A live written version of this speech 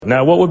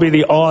Now, what would be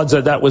the odds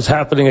that that was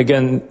happening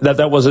again,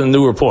 that wasn't a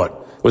new report?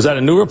 Was that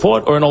a new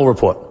report or an old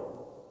report?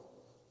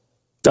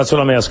 That's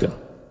what I'm asking.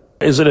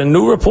 Is it a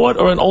new report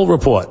or an old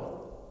report?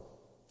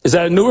 Is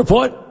that a new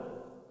report?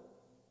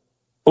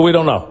 Or we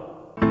don't know?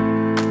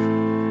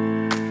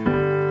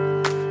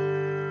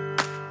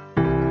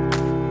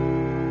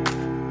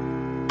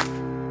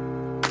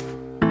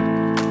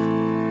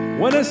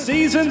 When a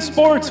seasoned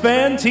sports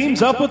fan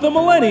teams up with a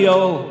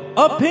millennial,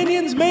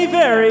 opinions may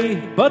vary,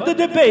 but the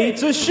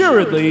debates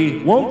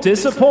assuredly won't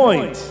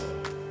disappoint.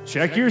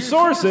 Check your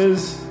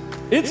sources.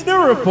 It's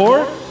New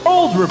Report,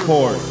 Old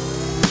Report.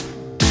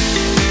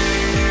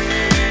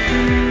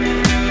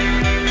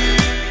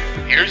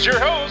 Here's your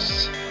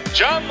hosts,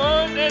 John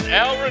Lund and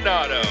Al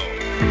Renato.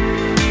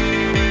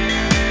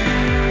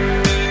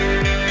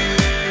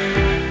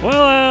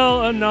 Well,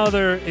 Al,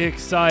 another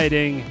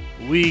exciting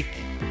week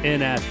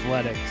in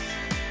athletics.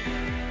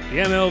 The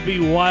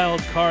MLB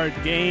Wild Card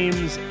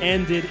games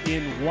ended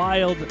in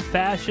wild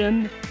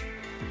fashion.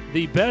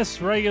 The best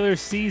regular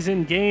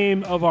season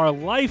game of our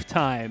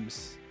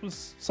lifetimes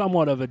was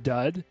somewhat of a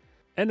dud.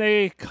 And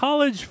a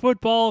college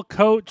football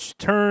coach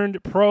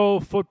turned pro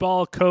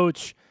football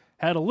coach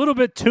had a little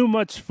bit too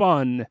much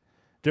fun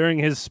during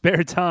his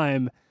spare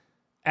time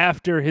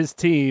after his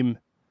team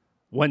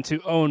went to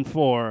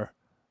 0-4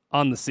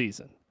 on the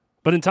season.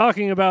 But in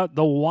talking about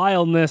the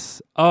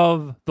wildness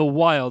of the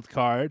wild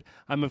card,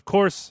 I'm of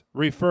course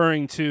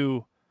referring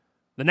to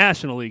the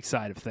National League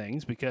side of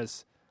things,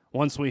 because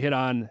once we hit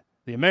on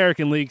the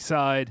American League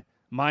side,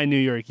 my New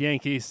York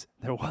Yankees,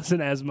 there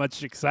wasn't as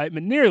much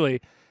excitement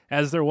nearly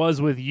as there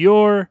was with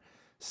your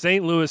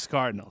St. Louis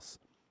Cardinals.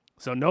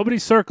 So nobody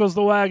circles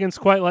the wagons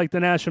quite like the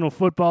National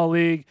Football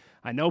League.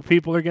 I know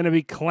people are going to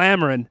be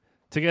clamoring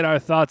to get our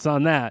thoughts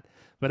on that.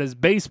 But as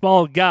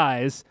baseball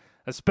guys,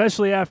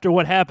 especially after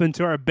what happened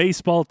to our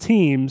baseball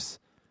teams,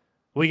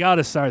 we got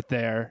to start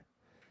there.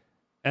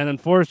 And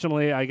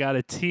unfortunately, I got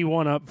to tee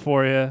one up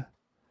for you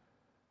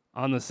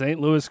on the St.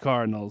 Louis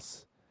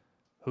Cardinals,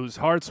 whose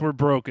hearts were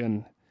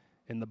broken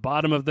in the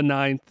bottom of the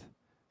ninth,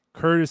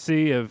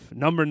 courtesy of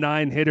number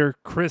 9 hitter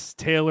Chris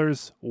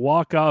Taylor's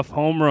walk-off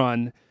home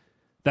run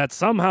that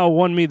somehow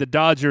won me the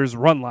Dodgers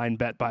run line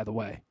bet, by the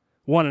way.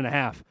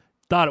 1.5.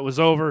 Thought it was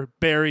over,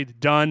 buried,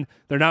 done.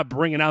 They're not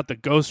bringing out the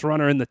ghost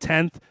runner in the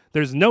 10th.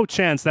 There's no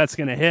chance that's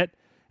going to hit.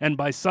 And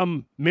by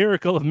some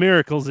miracle of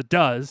miracles, it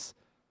does.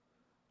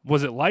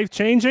 Was it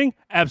life-changing?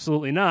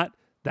 Absolutely not.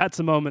 That's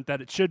a moment that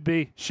it should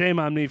be. Shame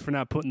on me for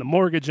not putting the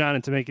mortgage on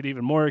it to make it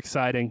even more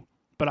exciting.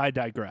 But I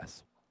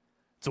digress.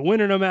 It's a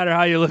winner no matter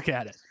how you look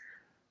at it.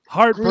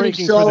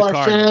 Heartbreaking for the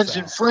Cardinals. Fans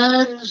and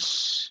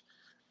friends.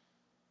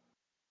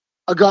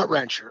 A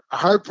gut-wrencher. A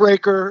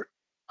heartbreaker.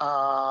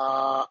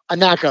 A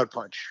knockout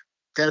punch.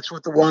 That's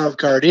what the wild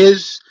card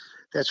is.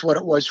 That's what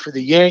it was for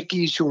the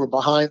Yankees, who were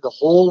behind the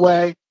whole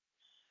way,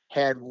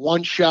 had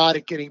one shot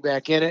at getting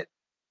back in it,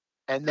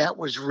 and that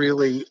was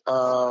really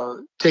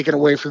taken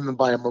away from them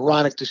by a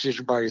moronic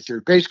decision by your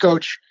third base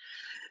coach.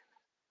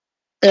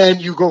 And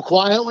you go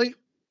quietly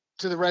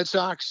to the Red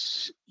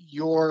Sox.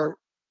 Your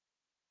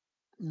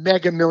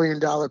mega $1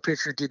 million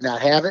pitcher did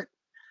not have it.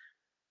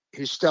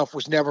 His stuff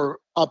was never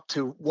up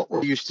to what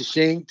we're used to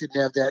seeing.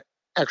 Didn't have that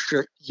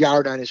extra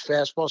yard on his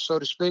fastball, so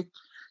to speak.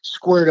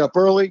 Squared up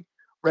early.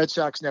 Red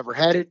Sox never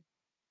had it.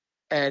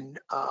 And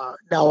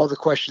now all the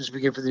questions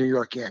begin for the New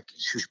York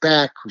Yankees. Who's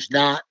back? Who's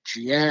not?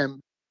 GM,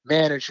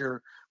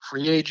 manager,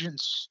 free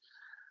agents,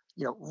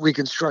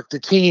 reconstruct the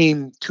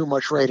team, too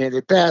much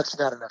right-handed bats,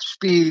 not enough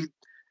speed,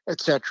 et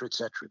cetera,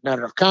 not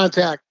enough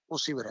contact. We'll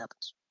see what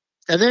happens.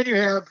 And then you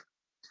have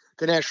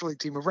the National League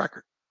team of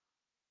record.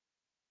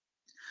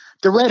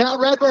 The Red Hot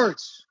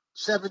Redbirds,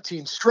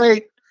 17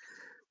 straight,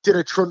 did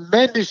a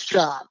tremendous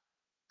job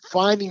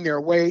finding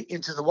their way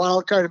into the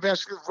wild card, and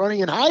basically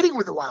running and hiding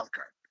with the wild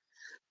card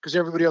because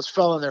everybody else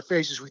fell on their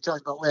faces. We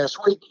talked about last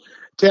week.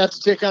 To have to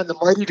take on the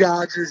mighty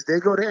Dodgers, they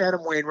go to Adam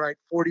Wainwright,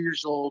 40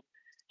 years old,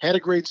 had a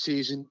great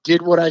season,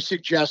 did what I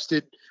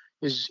suggested.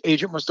 His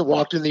agent must have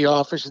walked in the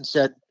office and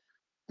said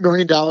 $1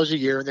 million a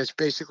year, and that's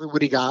basically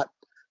what he got.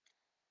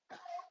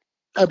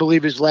 I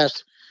believe his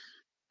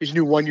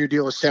new one-year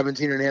deal is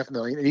 $17.5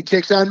 million, and he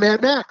takes on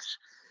Mad Max,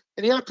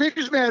 and he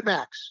outpitches Mad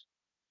Max.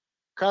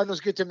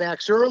 Cardinals get to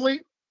Max early,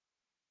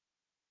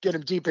 get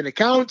him deep in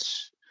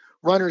accounts,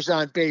 runners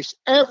on base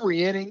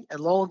every inning, and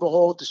lo and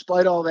behold,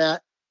 despite all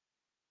that,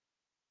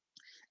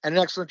 and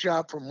an excellent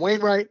job from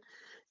Wainwright,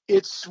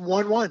 it's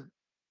 1-1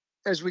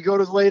 as we go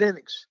to the late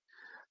innings.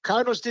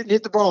 Cardinals didn't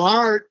hit the ball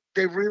hard.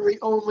 They really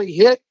only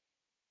hit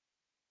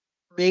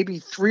maybe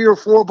 3 or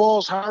 4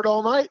 balls hard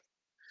all night,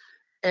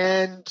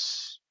 and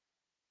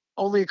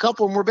only a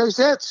couple of them were base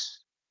hits.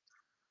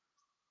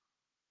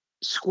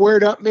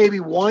 Squared up maybe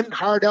one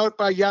hard out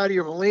by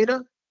Yadier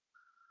Molina.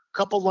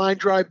 Couple line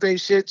drive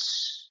base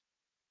hits.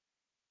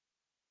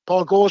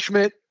 Paul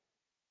Goldschmidt,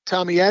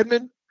 Tommy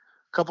Edman.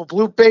 Couple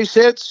bloop base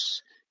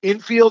hits.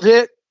 Infield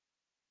hit.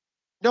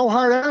 No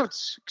hard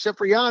outs except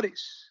for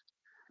Yadi's.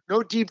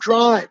 No deep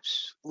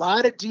drives. A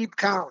lot of deep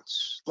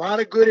counts. A lot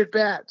of good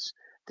at-bats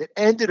that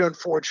ended,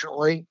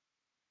 unfortunately,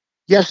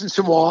 Yes, and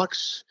some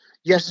walks.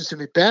 Yes, and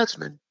some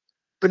at-batsmen,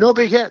 but no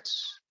big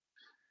hits.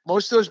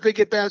 Most of those big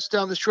at-bats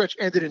down the stretch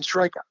ended in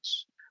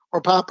strikeouts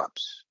or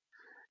pop-ups.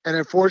 And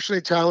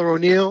unfortunately, Tyler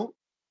O'Neill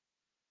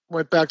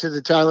went back to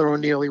the Tyler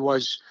O'Neill he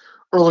was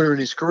earlier in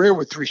his career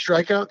with 3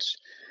 strikeouts.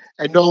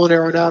 And Nolan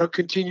Arenado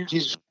continued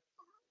his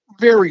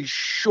very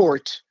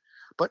short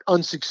but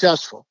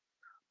unsuccessful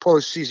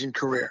postseason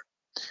career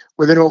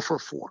with an 0 for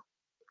 4.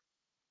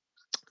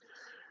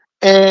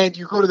 And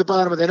you go to the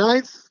bottom of the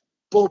 9th,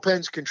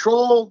 bullpen's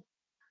control.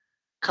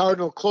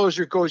 Cardinal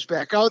closer goes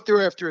back out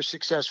there after a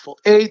successful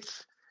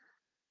 8th,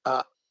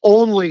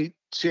 only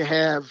to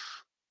have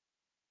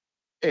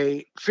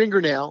a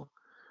fingernail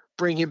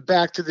bring him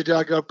back to the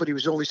dugout, but he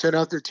was only sent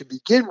out there to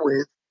begin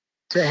with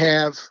to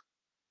have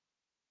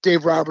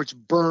Dave Roberts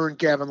burn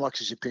Gavin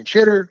Lux as a pinch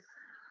hitter.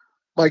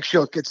 Mike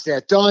Shildt gets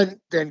that done,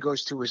 then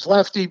goes to his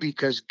lefty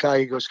because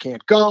Gallegos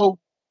can't go.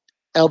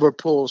 Albert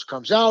Pujols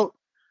comes out,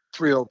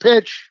 3-0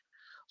 pitch,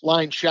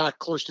 line shot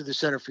close to the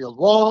center field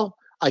wall.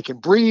 I can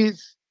breathe.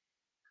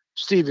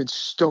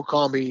 Stevens, don't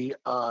call me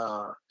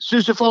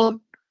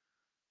sousaphone.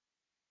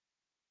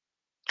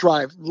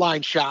 Drive,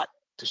 line shot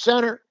to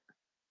center.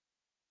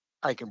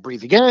 I can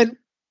breathe again.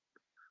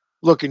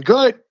 Looking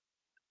good.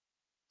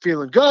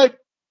 Feeling good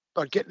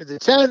about getting to the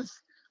 10th.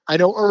 I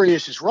know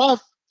Urias is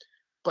rough,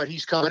 but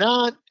he's coming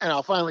on, and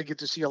I'll finally get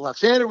to see a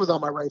left-hander with all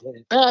my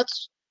right-handed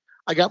bats.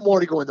 I got more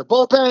to go in the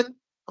bullpen.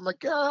 I'm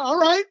like, all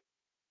right.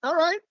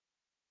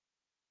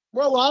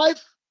 We're alive.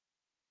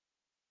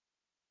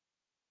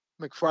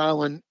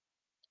 McFarland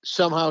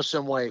somehow,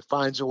 some way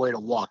finds a way to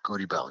walk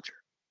Cody Bellinger.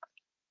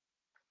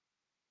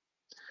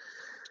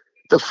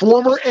 The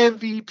former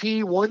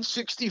MVP,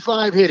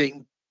 165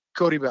 hitting,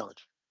 Cody Bellinger.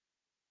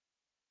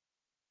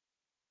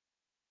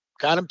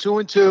 Got him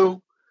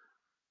 2-2.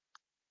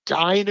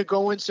 Dying to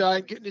go inside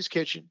and get in his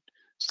kitchen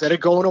instead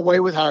of going away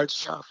with hard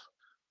stuff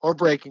or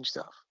breaking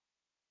stuff.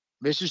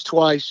 Misses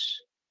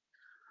twice.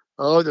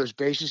 Oh, those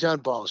bases on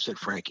balls, said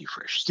Frankie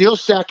Frisch.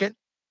 Steals second.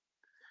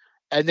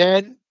 And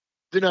then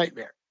the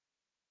nightmare.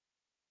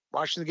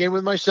 Watching the game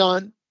with my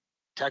son,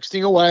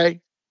 texting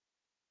away.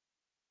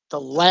 The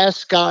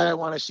last guy I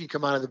want to see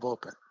come out of the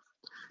bullpen.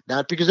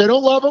 Not because I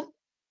don't love him,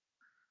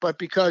 but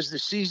because the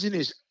season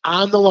is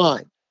on the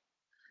line.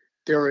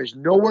 There is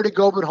nowhere to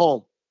go but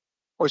home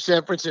or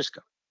San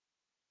Francisco.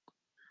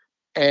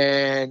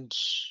 And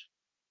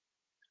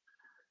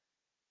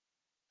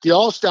the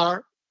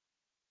All-Star,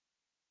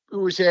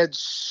 who has had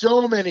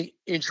so many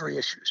injury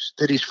issues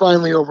that he's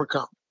finally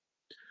overcome,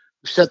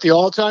 who set the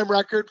all-time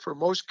record for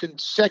most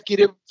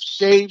consecutive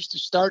saves to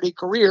start a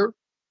career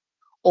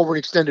over an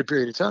extended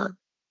period of time,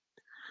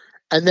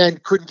 and then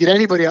couldn't get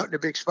anybody out in a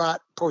big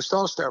spot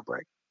post-All-Star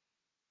break.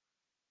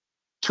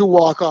 2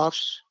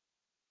 walk-offs.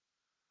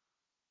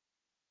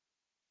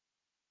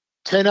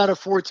 10 out of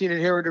 14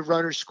 inherited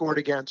runners scored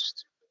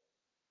against.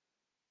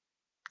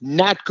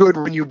 Not good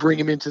when you bring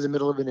him into the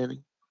middle of an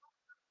inning.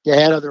 You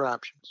had other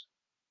options.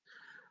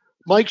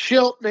 Mike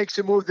Shildt makes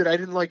a move that I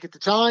didn't like at the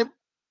time.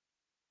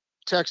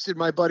 Texted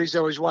my buddies I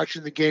was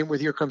watching the game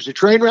with, "Here comes the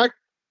train wreck."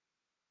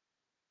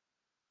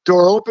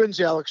 Door opens.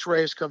 Alex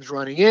Reyes comes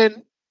running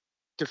in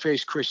to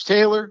face Chris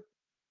Taylor.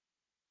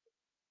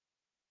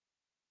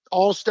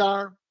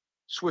 All-Star,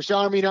 Swiss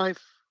Army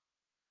knife.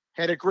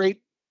 Had a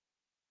great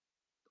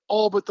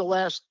all but the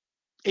last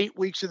 8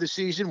 weeks of the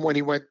season when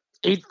he went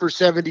 8 for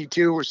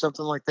 72 or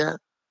something like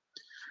that,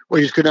 where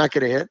he just could not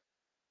get a hit.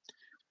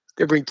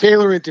 They bring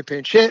Taylor in to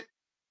pinch hit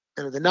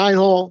into the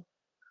 9-hole,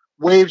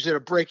 waves at a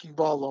breaking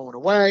ball low and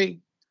away,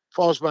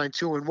 falls behind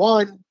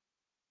 2-1,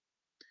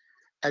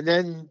 and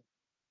then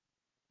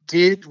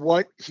did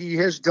what he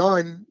has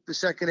done the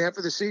second half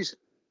of the season.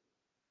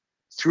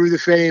 Threw the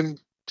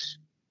famed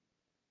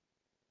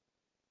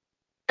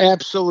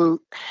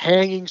absolute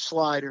hanging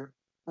slider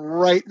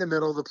right in the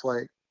middle of the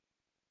plate.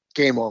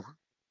 Game over.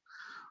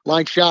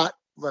 Line shot,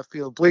 left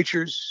field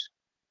bleachers.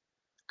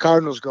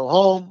 Cardinals go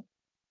home.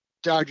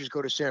 Dodgers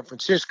go to San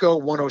Francisco,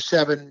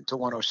 107 to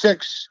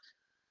 106.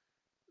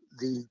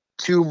 The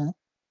 2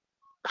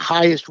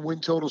 highest win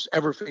totals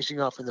ever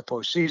facing off in the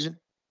postseason.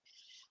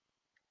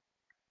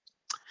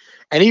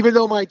 And even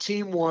though my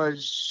team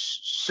was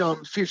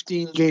some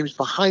 15 games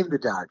behind the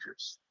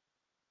Dodgers,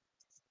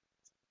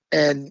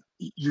 and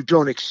you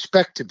don't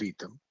expect to beat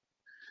them,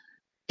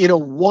 in a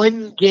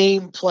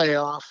 1-game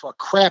playoff, a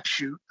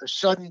crapshoot, a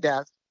sudden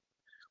death,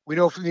 we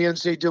know from the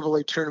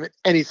NCAA tournament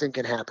anything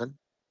can happen.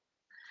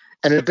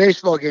 And in a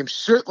baseball game,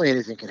 certainly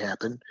anything can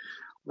happen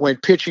when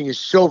pitching is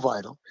so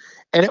vital.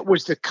 And it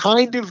was the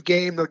kind of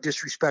game, no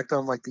disrespect,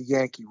 unlike the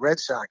Yankee-Red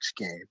Sox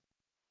game,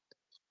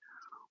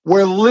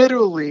 where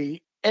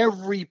literally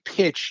every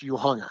pitch you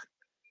hung on.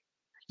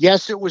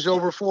 Yes, it was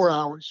over 4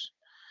 hours.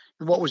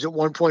 And what was at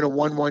one point a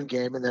 1-1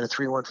 game and then a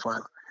 3-1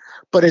 final.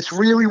 But it's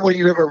really when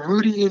you have a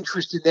rooting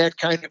interest in that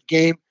kind of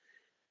game,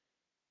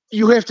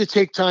 you have to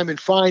take time and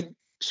find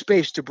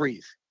space to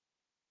breathe.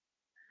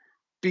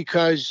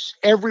 Because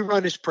every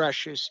run is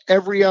precious,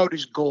 every out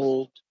is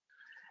gold,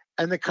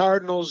 and the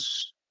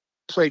Cardinals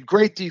played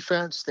great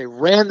defense. They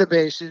ran the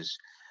bases.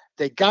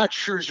 They got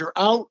Scherzer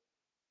out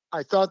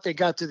I thought they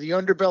got to the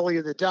underbelly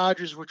of the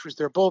Dodgers, which was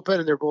their bullpen,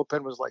 and their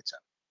bullpen was lights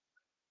out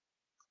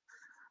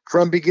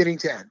from beginning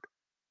to end.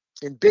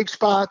 In big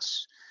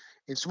spots,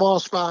 in small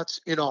spots,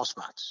 in all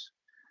spots.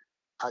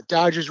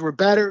 Dodgers were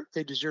better.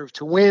 They deserved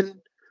to win.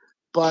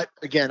 But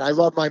again, I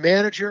love my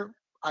manager.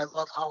 I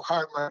love how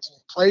hard my team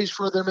plays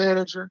for their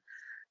manager.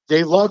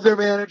 They love their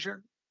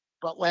manager.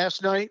 But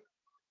last night,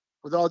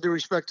 with all due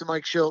respect to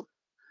Mike Shildt,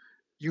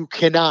 you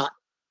cannot,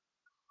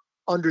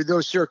 under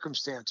those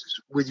circumstances,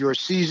 with your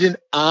season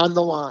on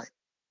the line,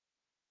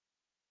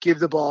 give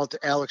the ball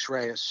to Alex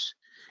Reyes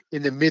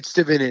in the midst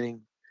of an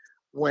inning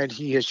when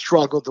he has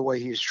struggled the way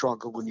he has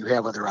struggled when you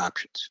have other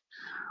options.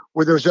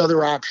 Were those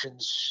other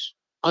options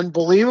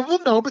unbelievable?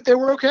 No, but they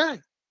were okay.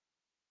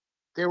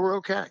 They were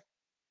okay.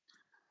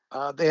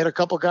 They had a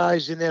couple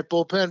guys in that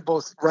bullpen,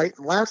 both right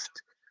and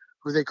left,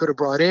 who they could have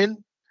brought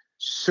in.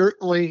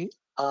 Certainly,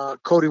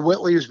 Cody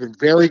Whitley, who's been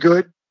very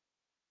good,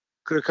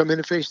 could have come in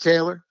and faced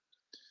Taylor.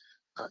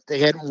 They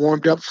hadn't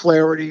warmed up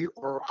Flaherty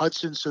or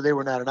Hudson, so they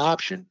were not an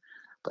option.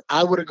 But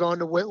I would have gone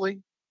to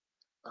Whitley.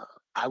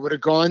 I would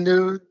have gone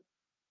to,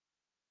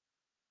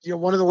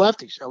 one of the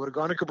lefties. I would have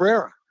gone to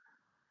Cabrera.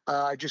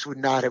 I just would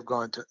not have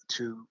gone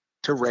to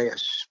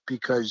Reyes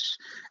because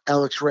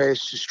Alex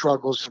Reyes'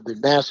 struggles have been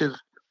massive,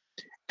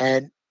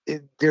 and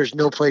there's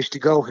no place to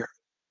go here.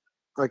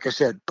 Like I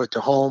said, but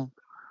home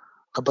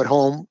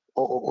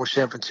or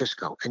San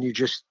Francisco, and you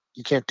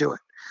can't do it.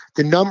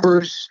 The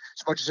numbers,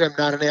 as much as I'm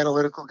not an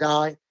analytical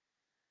guy,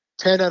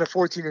 10 out of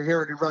 14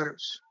 inherited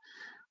runners.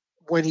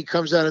 When he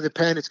comes out of the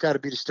pen, it's got to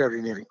be the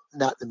starting inning,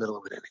 not in the middle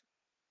of an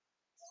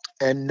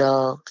inning.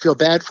 And feel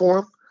bad for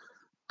him,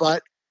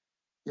 but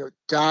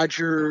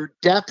Dodger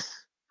depth,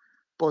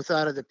 both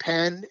out of the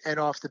pen and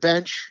off the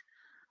bench,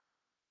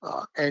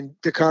 and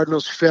the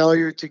Cardinals'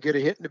 failure to get a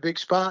hit in a big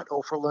spot,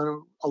 0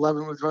 for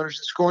 11 with runners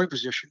in scoring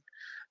position,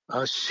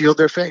 sealed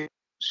their fate.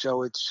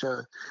 So it's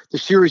the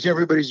series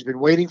everybody's been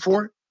waiting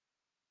for,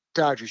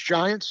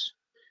 Dodgers-Giants,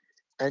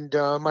 and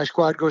my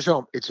squad goes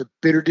home. It's a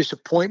bitter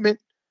disappointment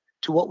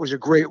to what was a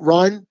great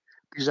run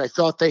because I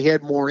thought they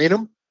had more in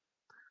them,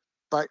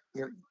 but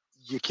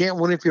you can't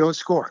win if you don't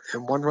score,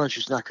 and one run's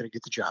just not going to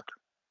get the job done.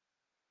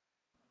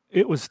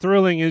 It was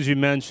thrilling, as you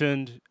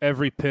mentioned.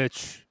 Every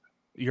pitch,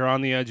 you're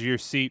on the edge of your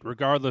seat,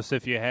 regardless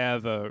if you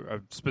have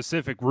a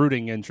specific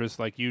rooting interest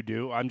like you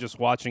do. I'm just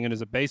watching it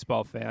as a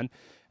baseball fan,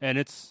 and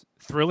it's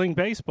thrilling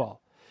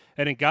baseball.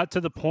 And it got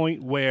to the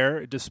point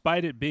where,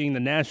 despite it being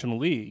the National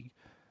League,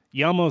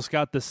 you almost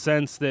got the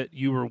sense that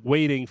you were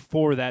waiting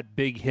for that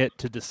big hit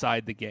to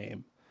decide the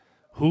game.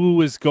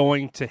 Who is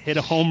going to hit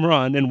a home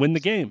run and win the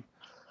game?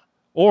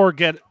 Or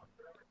get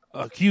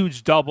a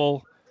huge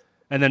double,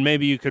 and then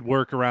maybe you could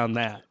work around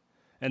that.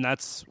 And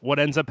that's what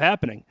ends up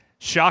happening.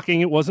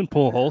 Shocking it wasn't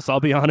Pujols, I'll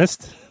be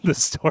honest. The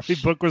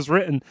storybook was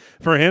written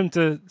for him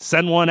to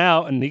send one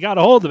out, and he got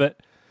a hold of it.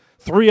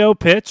 3-0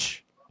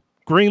 pitch,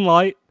 green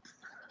light,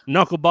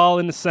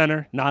 knuckleball in the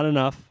center, not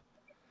enough.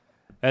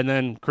 And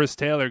then Chris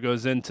Taylor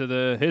goes into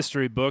the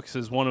history books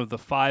as one of the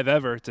 5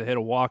 ever to hit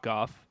a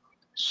walk-off.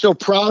 So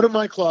proud of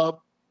my club.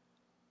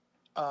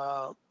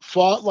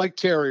 Fought like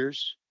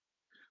terriers.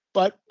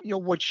 But,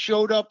 what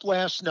showed up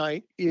last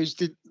night is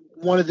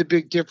one of the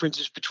big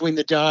differences between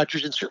the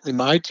Dodgers and certainly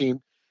my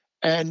team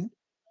and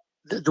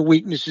the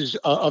weaknesses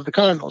of the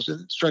Cardinals and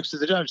the strengths of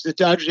the Dodgers. The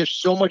Dodgers have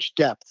so much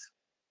depth.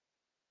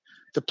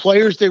 The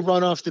players they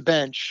run off the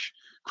bench,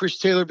 Chris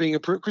Taylor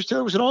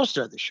was an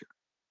all-star this year.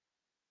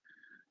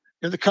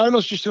 The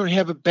Cardinals just don't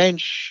have a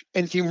bench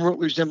anything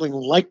remotely resembling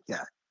like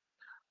that.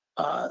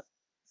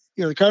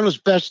 The Cardinals'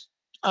 best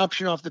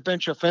option off the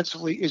bench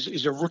offensively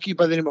is a rookie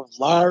by the name of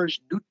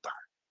Lars Nootbaar.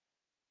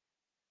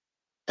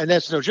 And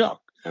that's no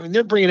joke. I mean,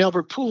 they're bringing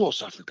Albert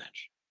Pujols off the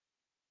bench.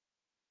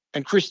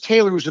 And Chris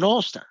Taylor was an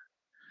all-star.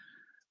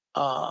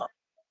 The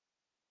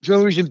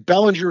only reason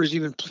Bellinger is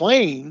even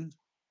playing,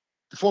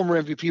 the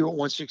former MVP at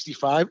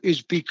 165,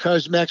 is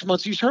because Max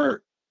Muncy's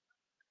hurt.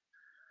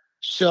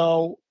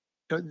 So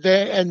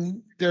their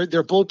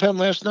bullpen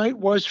last night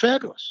was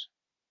fabulous,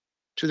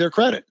 to their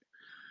credit.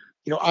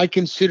 I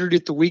considered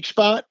it the weak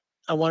spot.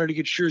 I wanted to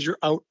get Scherzer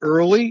out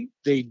early.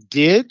 They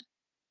did.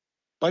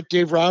 But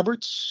Dave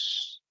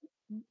Roberts,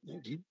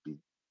 he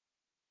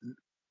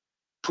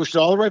pushed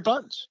all the right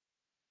buttons.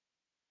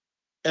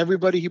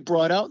 Everybody he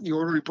brought out in the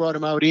order he brought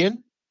him out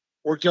in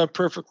worked out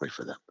perfectly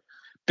for them.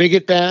 Big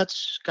at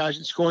bats, guys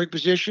in scoring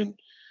position.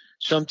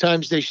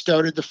 Sometimes they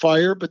started the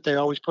fire, but they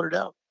always put it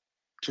out,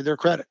 to their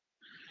credit.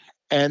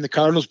 And the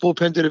Cardinals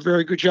bullpen did a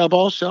very good job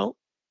also.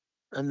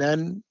 And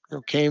then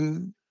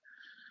came,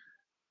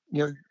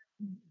 the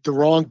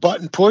wrong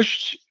button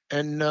pushed,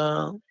 and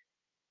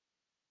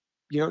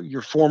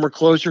your former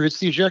closer hits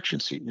the ejection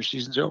seat and your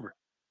season's over.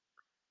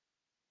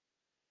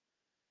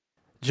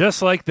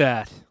 Just like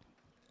that.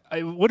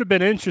 It would have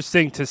been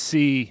interesting to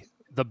see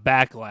the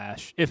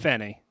backlash, if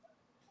any.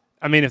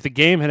 I mean, if the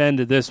game had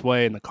ended this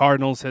way and the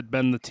Cardinals had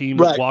been the team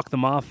that walked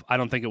them off, I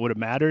don't think it would have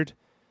mattered.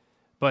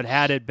 But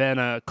had it been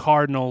a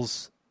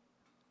Cardinals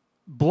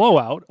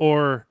blowout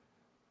or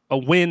a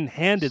win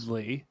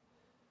handedly,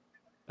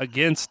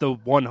 against the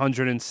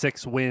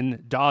 106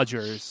 win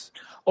Dodgers.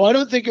 Oh, I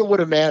don't think it would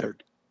have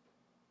mattered.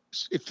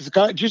 If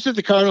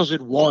the Cardinals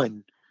had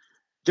won,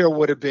 there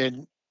would have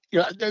been,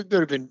 there would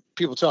have been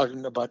people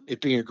talking about it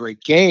being a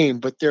great game,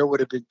 but there would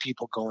have been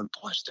people going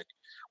ballistic,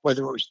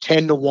 whether it was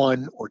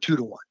 10-1 or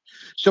 2-1.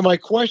 So my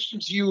question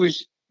to you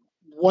is,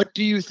 what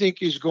do you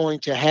think is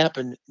going to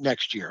happen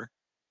next year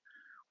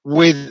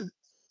with,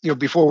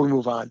 before we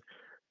move on,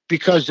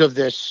 because of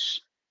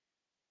this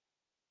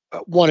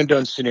one and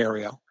done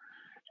scenario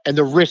and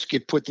the risk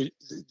it put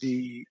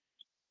the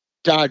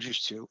Dodgers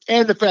to,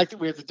 and the fact that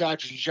we have the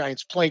Dodgers and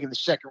Giants playing in the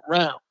second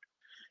round?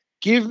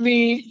 Give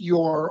me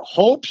your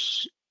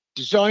hopes,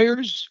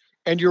 desires,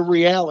 and your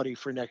reality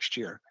for next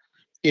year.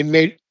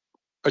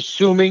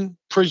 Presuming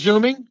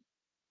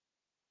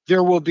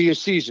there will be a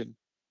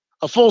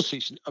full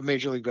season of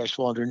Major League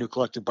Baseball under a new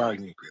collective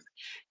bargaining agreement.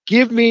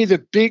 Give me the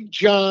Big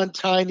John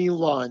Tiny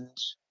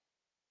Lunds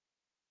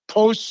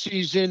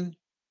postseason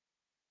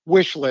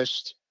wish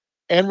list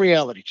and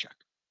reality check.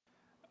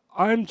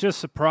 I'm just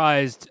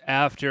surprised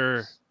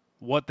after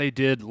what they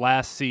did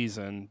last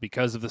season,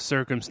 because of the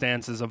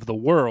circumstances of the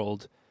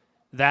world,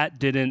 that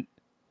didn't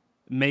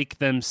make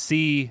them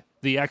see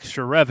the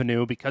extra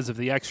revenue because of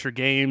the extra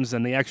games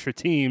and the extra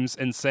teams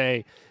and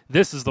say,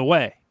 this is the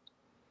way.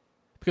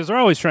 Because they're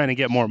always trying to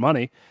get more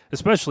money,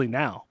 especially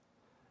now.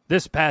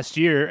 This past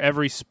year,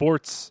 every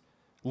sports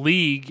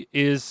league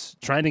is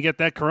trying to get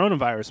that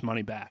coronavirus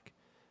money back.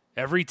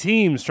 Every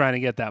team's trying to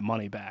get that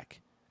money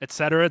back, et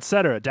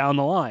cetera, down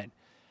the line.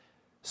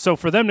 So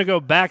for them to go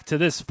back to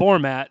this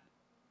format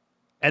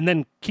and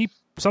then keep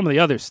some of the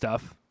other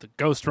stuff, the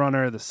Ghost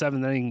Runner, the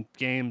 7-inning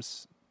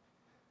games,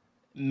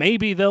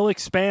 maybe they'll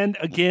expand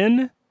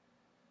again.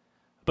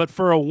 But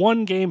for a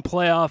one-game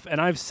playoff, and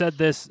I've said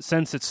this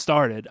since it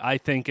started, I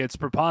think it's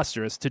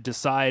preposterous to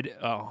decide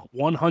a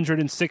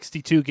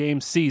 162-game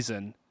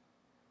season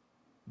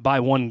by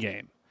one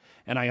game.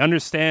 And I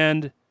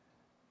understand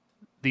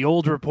the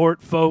old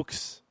report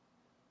folks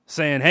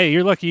saying, hey,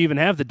 you're lucky you even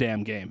have the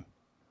damn game.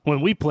 When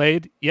we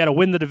played, you had to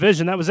win the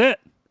division. That was it.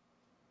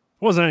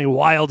 It wasn't any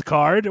wild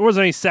card. There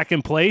wasn't any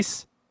second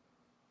place.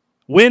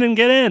 Win and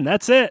get in.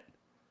 That's it.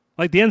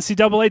 Like the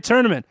NCAA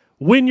tournament.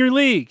 Win your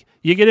league.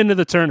 You get into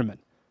the tournament.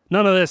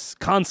 None of this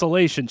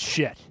consolation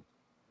shit.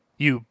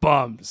 You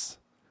bums.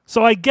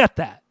 So I get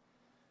that.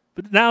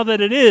 But now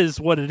that it is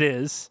what it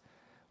is,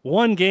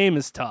 one game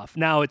is tough.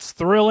 Now it's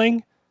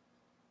thrilling.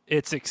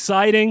 It's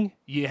exciting.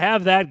 You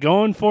have that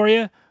going for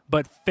you.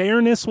 But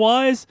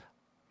fairness-wise,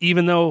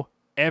 even though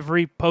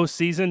every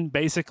postseason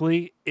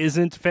basically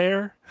isn't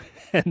fair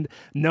and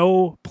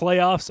no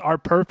playoffs are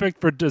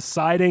perfect for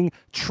deciding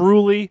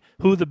truly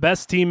who the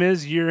best team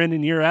is year in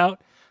and year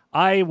out,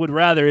 I would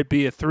rather it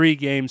be a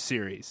 3-game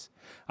series.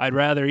 I'd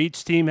rather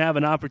each team have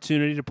an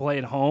opportunity to play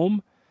at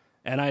home,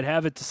 and I'd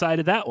have it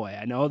decided that way.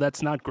 I know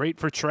that's not great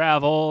for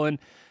travel and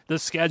the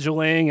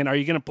scheduling, and are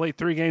you going to play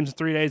 3 games in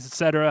 3 days, et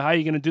cetera? How are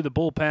you going to do the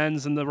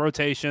bullpens and the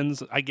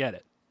rotations? I get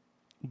it.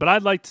 But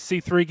I'd like to see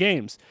 3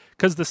 games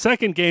because the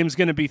second game is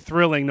going to be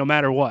thrilling no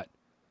matter what,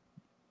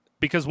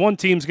 because one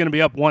team's going to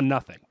be up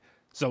 1-0.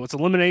 So it's an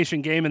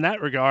elimination game in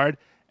that regard,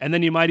 and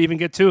then you might even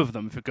get 2 of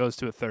them if it goes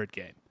to a third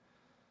game.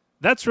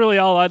 That's really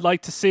all I'd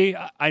like to see.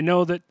 I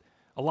know that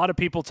a lot of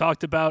people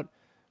talked about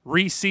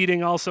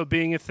reseeding also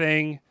being a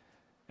thing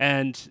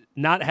and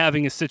not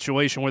having a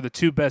situation where the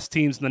 2 best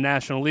teams in the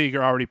National League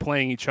are already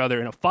playing each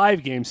other in a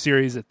 5-game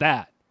series at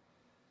that.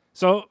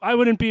 So I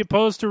wouldn't be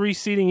opposed to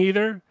reseeding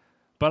either,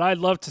 but I'd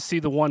love to see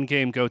the 1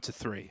 game go to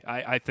 3.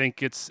 I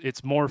think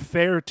it's more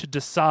fair to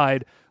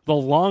decide the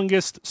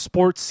longest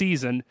sports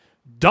season,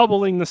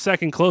 doubling the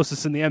second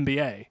closest in the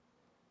NBA.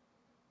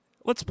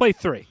 Let's play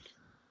 3,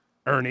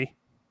 Ernie.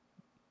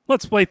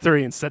 Let's play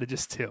 3 instead of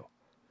just 2.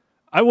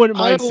 I wouldn't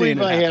mind seeing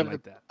it happen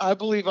like that. I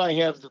believe I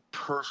have the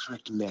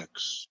perfect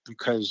mix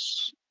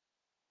because,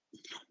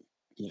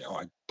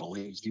 I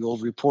believe the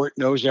old report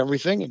knows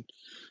everything, and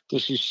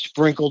this is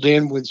sprinkled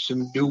in with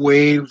some new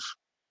wave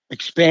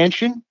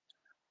expansion.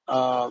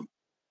 And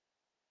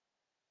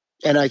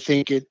I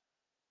think it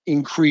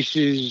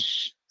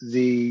increases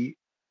the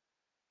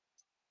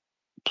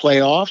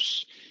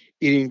playoffs.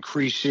 It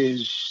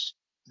increases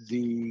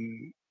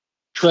the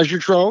treasure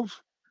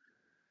trove.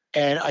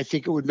 And I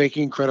think it would make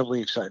it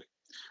incredibly exciting.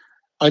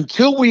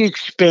 Until we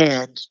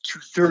expand to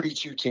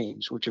 32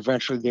 teams, which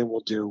eventually they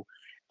will do,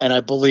 and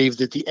I believe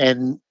that the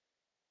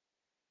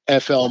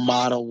NFL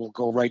model will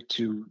go right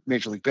to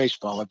Major League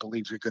Baseball. I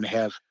believe you're going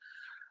to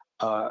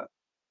have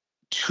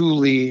 2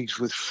 leagues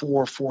with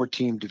 4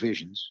 4-team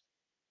divisions.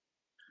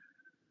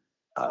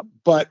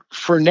 But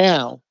for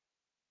now,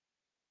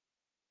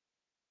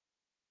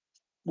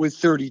 with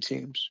 30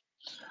 teams,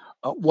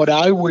 what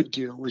I would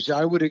do is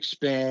I would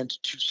expand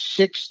to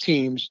 6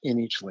 teams in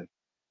each league.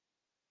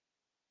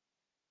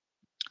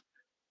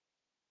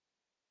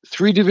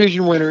 3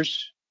 division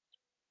winners,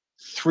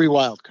 3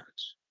 wild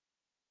cards.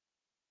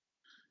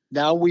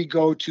 Now we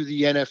go to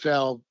the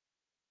NFL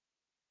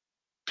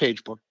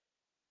page book.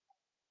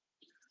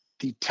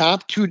 The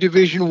top 2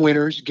 division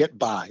winners get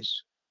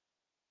buys.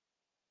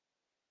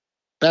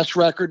 Best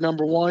record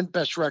number one,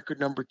 best record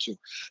number two.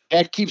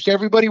 That keeps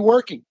everybody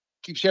working,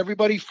 keeps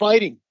everybody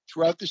fighting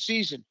throughout the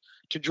season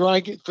to try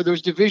and get, for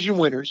those division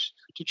winners,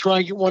 to try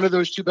and get one of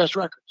those two best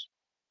records.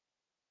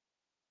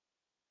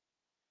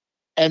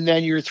 And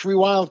then your three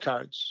wild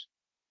cards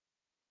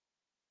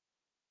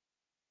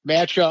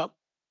match up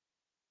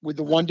with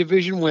the one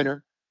division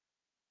winner,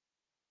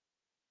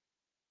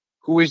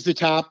 who is the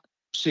top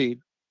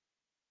seed,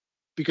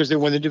 because they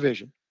won the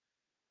division.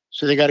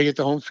 So they got to get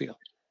the home field.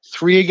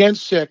 3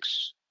 against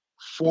 6,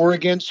 4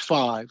 against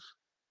 5,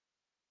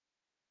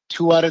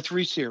 2 out of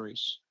 3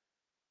 series.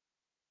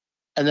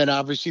 And then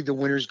obviously the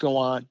winners go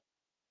on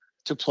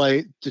to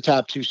play the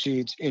top 2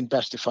 seeds in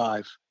best of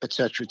 5, et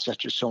cetera,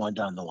 so on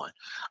down the line.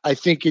 I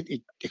think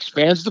it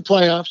expands the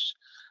playoffs,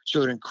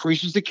 so it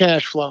increases the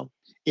cash flow.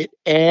 It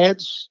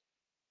adds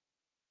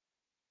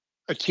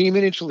a team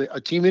in each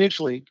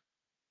league.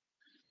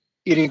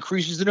 It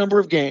increases the number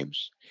of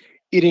games.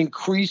 It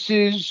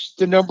increases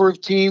the number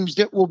of teams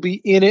that will be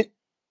in it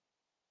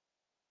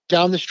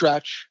down the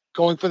stretch,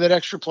 going for that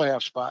extra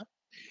playoff spot.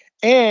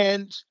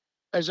 And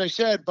as I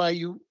said, by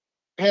you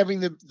having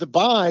the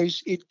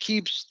buys, it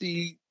keeps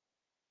the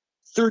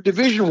third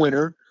division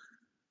winner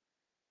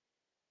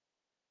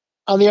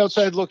on the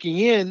outside looking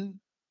in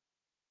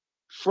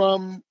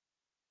from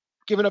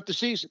giving up the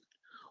season,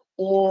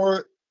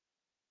 or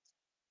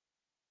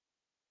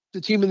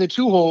the team in the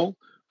 2-hole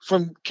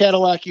from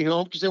Cadillacing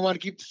home because they want to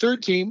keep the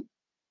third team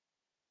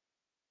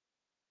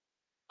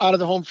out of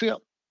the home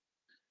field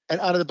and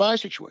out of the bye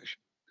situation.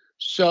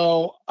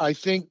 So I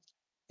think,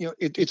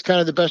 it's kind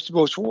of the best of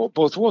both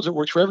worlds. It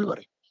works for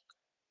everybody,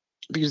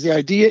 because the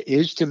idea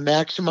is to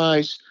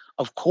maximize,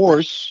 of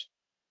course,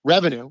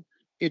 revenue.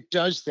 It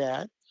does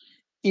that.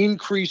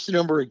 Increase the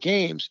number of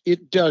games.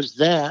 It does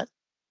that.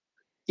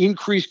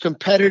 Increase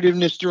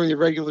competitiveness during the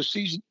regular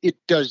season. It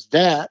does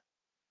that.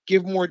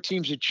 Give more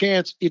teams a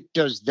chance. It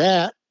does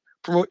that.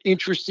 Promote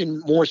interest in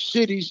more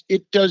cities.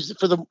 It does,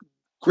 for the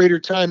greater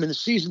time in the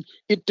season.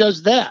 It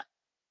does that.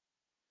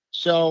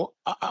 So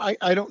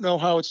I don't know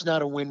how it's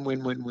not a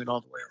win-win-win-win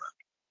all the way around.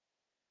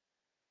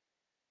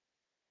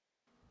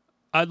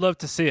 I'd love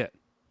to see it.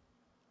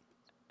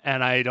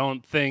 And I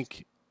don't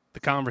think the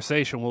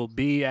conversation will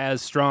be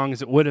as strong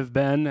as it would have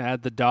been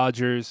had the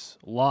Dodgers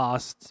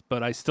lost,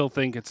 but I still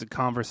think it's a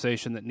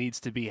conversation that needs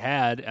to be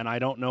had, and I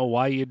don't know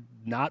why you'd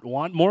not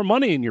want more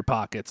money in your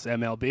pockets,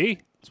 MLB.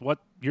 It's what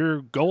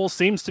your goal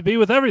seems to be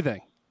with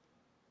everything.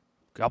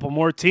 Couple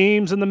more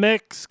teams in the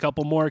mix,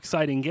 couple more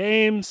exciting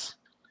games.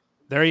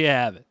 There you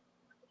have it.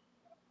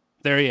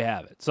 There you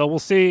have it. So we'll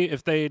see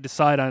if they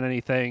decide on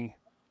anything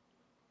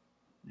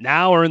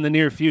now or in the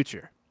near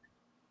future,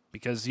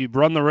 because you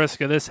run the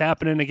risk of this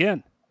happening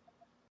again.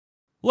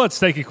 Let's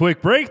take a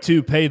quick break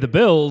to pay the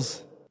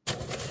bills.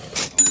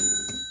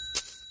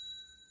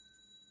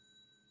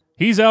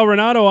 He's Al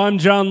Renato. I'm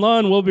John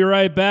Lunn. We'll be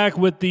right back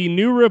with the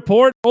new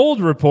report,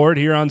 old report,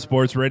 here on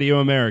Sports Radio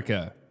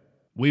America.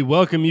 We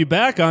welcome you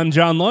back. I'm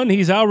John Lunn.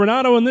 He's Al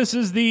Renato, and this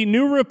is the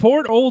new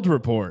report, old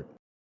report.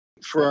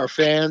 For our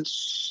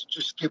fans,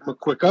 just give them a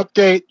quick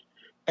update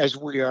as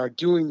we are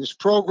doing this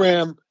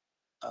program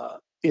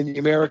in the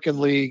American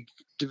League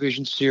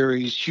Division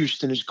Series.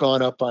 Houston has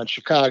gone up on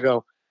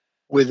Chicago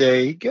with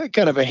a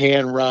kind of a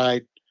hand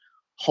ride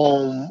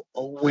home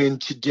win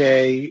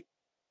today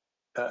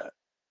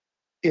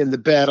in the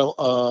battle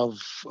of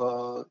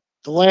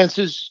the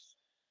Lances.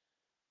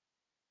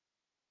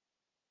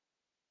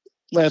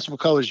 Lance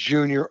McCullers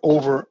Jr.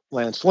 over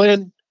Lance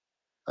Lynn.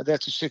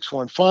 That's a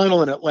 6-1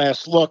 final, and at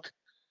last look,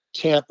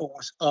 Tampa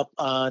was up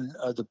on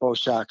the Bo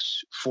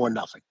Sox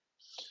 4-0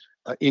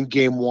 in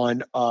Game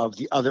 1 of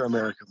the other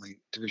American League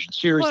Division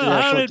Series.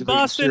 Well, how did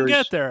Boston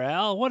get there,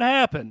 Al? What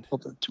happened?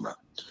 Tomorrow.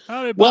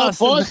 How did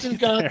Boston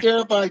got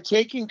there by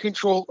taking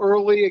control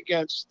early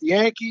against the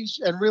Yankees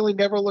and really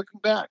never looking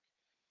back.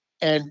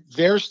 And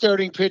their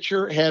starting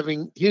pitcher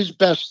having his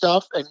best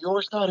stuff and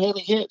yours not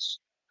having his.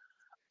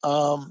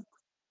 And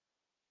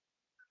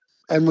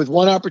with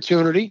one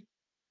opportunity,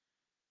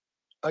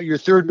 your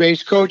third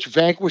base coach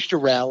vanquished a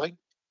rally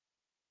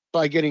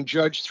by getting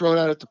Judge thrown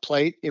out at the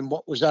plate in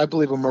what was, I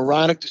believe, a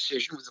moronic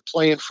decision with the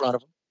play in front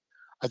of him.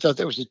 I thought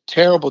that was a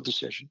terrible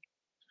decision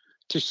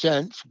to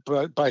send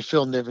by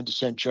Phil Niven to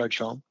send Judge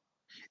home.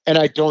 And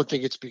I don't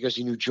think it's because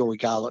he knew Joey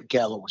Gallo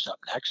was up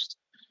next.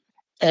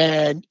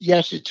 And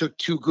yes, it took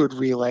 2 good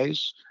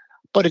relays,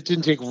 but it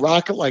didn't take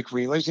rocket-like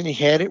relays, and he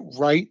had it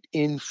right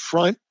in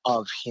front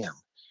of him.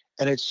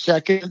 And it's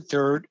second and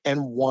third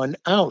and 1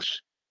 out.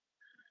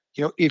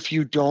 If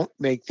you don't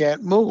make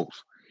that move.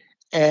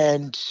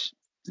 And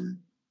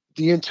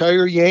the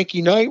entire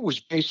Yankee night was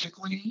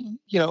basically,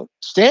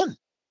 Stanton.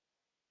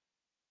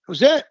 It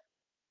was it.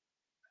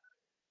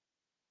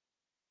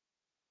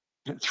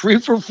 3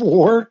 for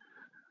 4.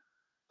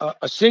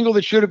 A single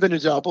that should have been a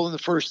double in the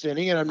first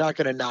inning, and I'm not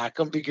going to knock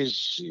him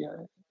because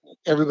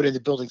everybody in the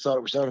building thought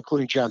it was out,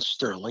 including John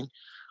Sterling,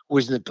 who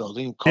was in the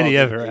building. Did he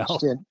ever, a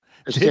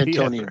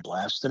Stantonian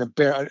blast.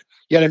 And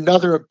yet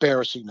another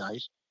embarrassing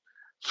night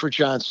for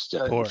John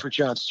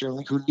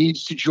Sterling, who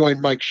needs to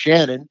join Mike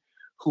Shannon,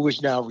 who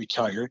is now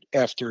retired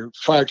after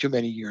far too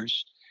many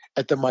years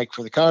at the mic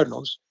for the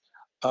Cardinals.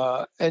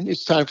 And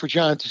it's time for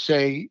John to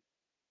say,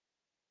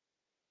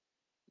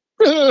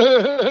 I'm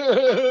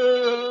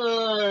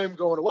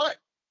going away.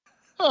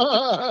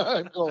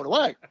 I'm going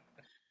away.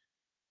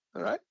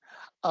 All right.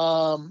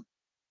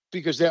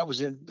 Because that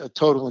was a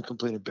total and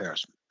complete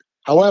embarrassment.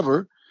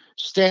 However,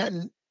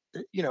 Stanton,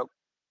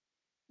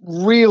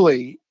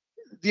 really,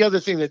 the other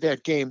thing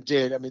that game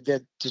did,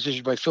 that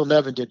decision by Phil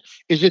Nevin did,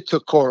 is it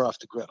took Cora off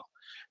the griddle,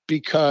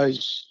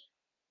 because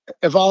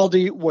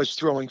Eovaldi was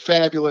throwing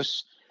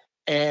fabulous,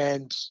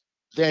 and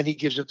then he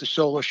gives up the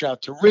solo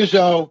shot to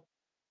Rizzo,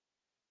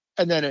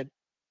 and then an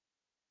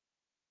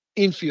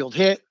infield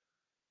hit.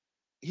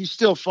 He's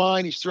still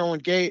fine. He's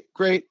throwing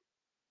great.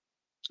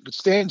 But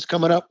Stanton's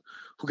coming up,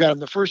 who got him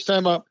the first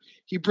time up.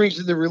 He brings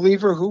in the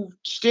reliever, who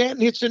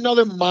Stanton hits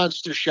another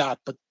monster shot,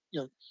 but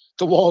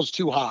the wall's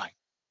too high.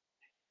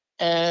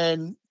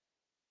 And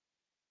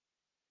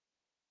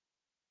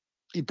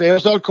he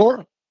bails out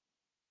Cora.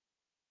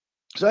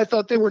 So I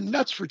thought they were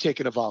nuts for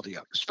taking Eovaldi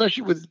up,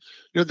 especially with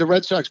the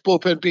Red Sox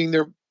bullpen being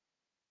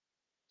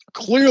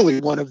clearly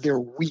one of their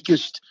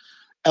weakest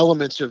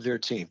elements of their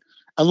team.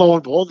 And lo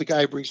and behold, the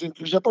guy brings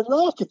up a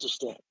rocket to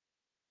Stanton.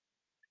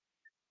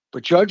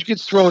 But Judge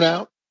gets thrown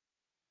out,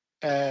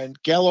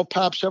 and Gallo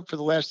pops up for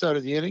the last out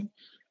of the inning.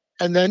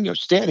 And then,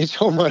 Stanton hits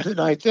home run in the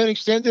ninth inning.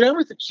 Stanton did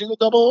everything, single,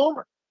 double,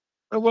 homer.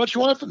 And what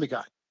you want from the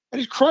guy? And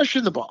he's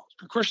crushing the ball. He's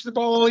been crushing the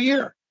ball all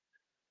year.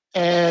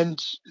 And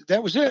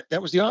that was it.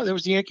 That was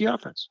the Yankee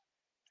offense.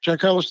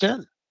 Giancarlo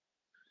Stanton.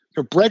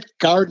 Brett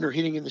Gardner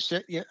hitting in the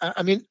set. Yeah,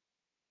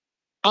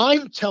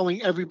 I'm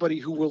telling everybody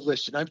who will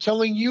listen. I'm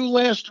telling you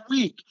last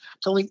week. I'm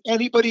telling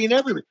anybody and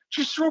everybody.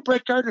 Just throw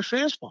Brett Gardner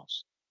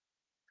fastballs.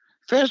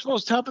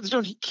 Fastballs top of the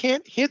zone. He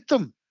can't hit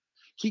them.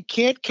 He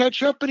can't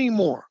catch up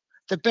anymore.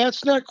 The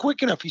bat's not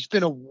quick enough. He's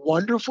been a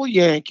wonderful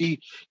Yankee.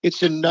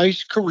 It's a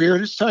nice career,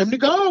 and it's time to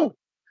go.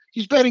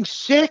 He's batting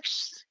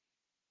sixth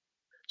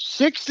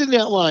in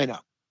that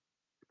lineup.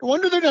 No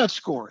wonder they're not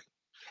scoring.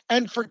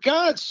 And for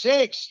God's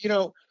sakes,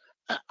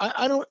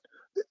 I don't.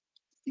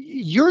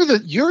 You're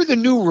the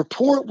new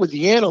report with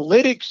the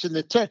analytics and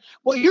the 10.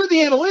 Well, you're the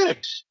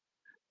analytics.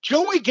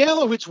 Joey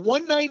Gallo hits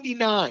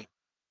 199,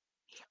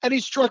 and he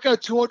struck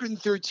out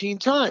 213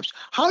 times.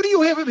 How do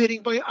you have him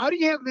hitting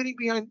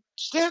behind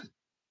Stanton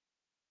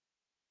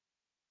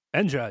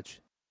and Judge?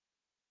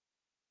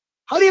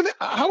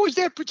 How is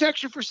that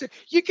protection for Stanton?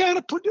 You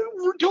gotta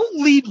don't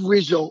lead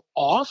Rizzo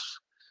off.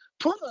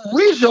 Put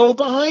Rizzo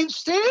behind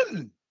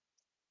Stanton.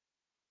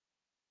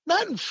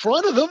 Not in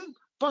front of him,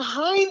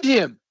 behind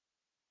him.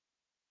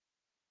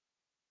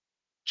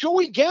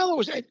 Joey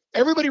Gallo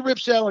everybody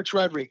rips Alex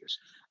Rodriguez.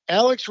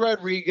 Alex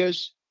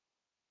Rodriguez,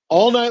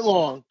 all night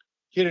long,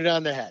 hit it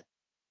on the head.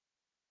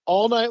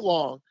 All night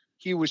long,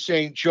 he was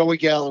saying Joey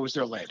Gallo was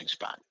their landing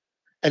spot.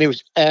 And he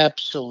was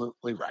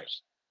absolutely right.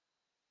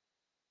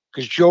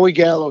 Because Joey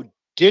Gallo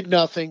did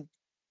nothing,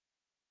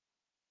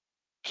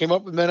 came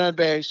up with men on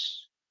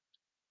base,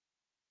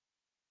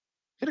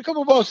 hit a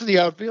couple balls to the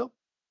outfield.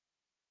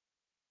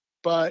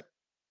 But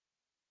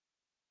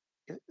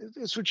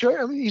it's what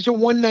he's a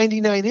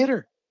 199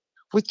 hitter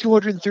with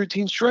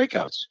 213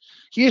 strikeouts.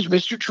 He is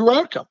Mr. True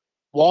Outcome.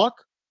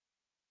 Walk,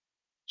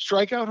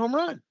 strikeout, home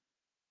run.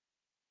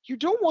 You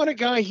don't want a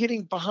guy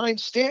hitting behind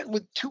Stanton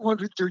with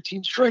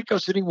 213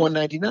 strikeouts hitting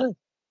 199.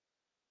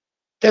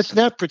 That's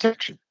not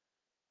protection.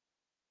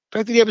 The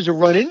fact that he happens to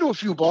run into a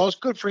few balls,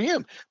 good for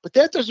him. But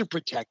that doesn't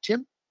protect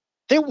him.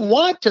 They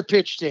want to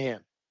pitch to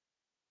him.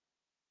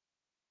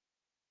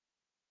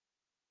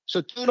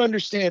 So don't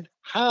understand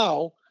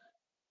how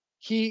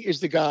he is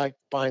the guy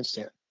behind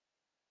Stanton.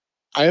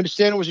 I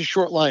understand it was a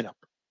short lineup,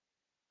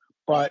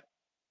 but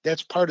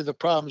that's part of the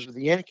problems with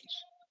the Yankees.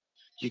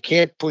 You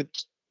can't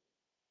put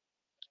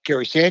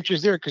Gary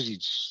Sanchez there because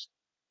he's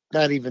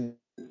not even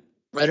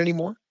right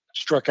anymore.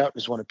 Struck out in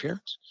his one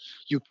appearance.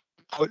 You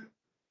put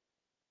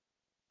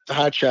the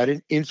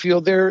hotshot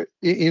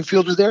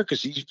infielder there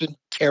because he's been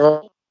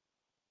terrible.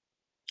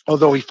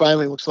 Although he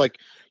finally looks like,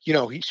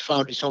 he's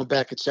found his home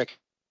back at second.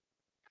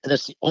 And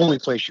that's the only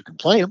place you can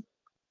play him.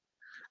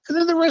 And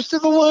then the rest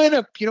of the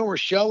lineup,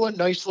 Urshela,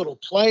 nice little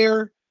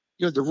player,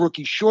 the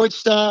rookie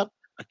shortstop,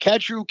 a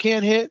catcher who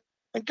can't hit,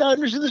 and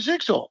Gardner's in the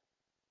 6-hole.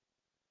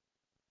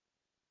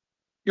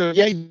 No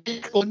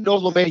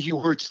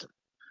LeMahieu hurts them.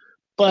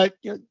 But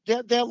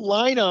that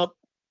lineup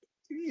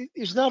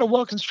is not a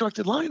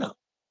well-constructed lineup.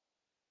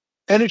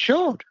 And it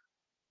showed.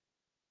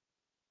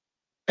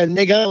 And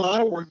they got a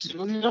lot of work to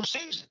do in the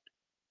offseason.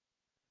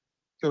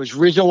 Is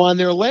Rizzo on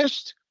their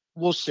list?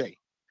 We'll see.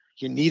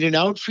 You need an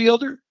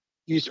outfielder?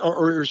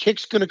 Or is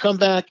Hicks going to come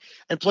back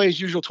and play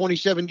his usual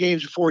 27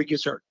 games before he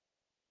gets hurt?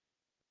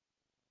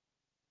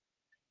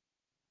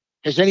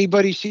 Has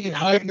anybody seen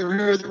Hide in the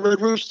Rear of the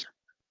Red Rooster?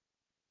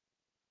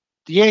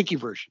 The Yankee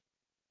version.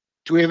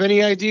 Do we have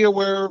any idea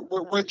where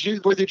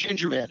the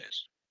Ginger Man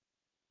is?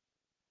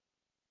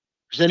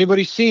 Has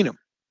anybody seen him?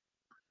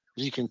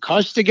 Is he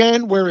concussed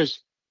again? Where is he?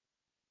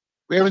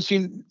 We haven't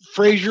seen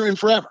Frazier in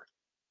forever.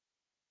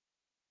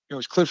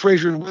 Is Cliff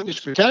Frazier in witness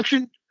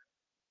protection?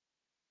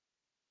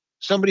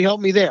 Somebody help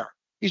me there.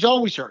 He's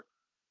always hurt.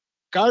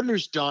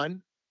 Gardner's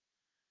done.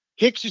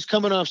 Hicks is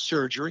coming off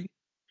surgery.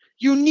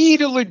 You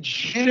need a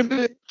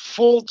legitimate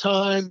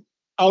full-time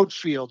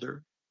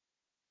outfielder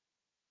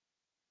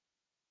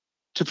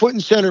to put in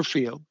center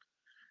field.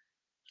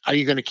 Are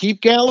you going to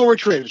keep Gallo or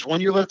trade him? There's 1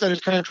 year left on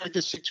his contract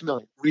at $6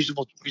 million.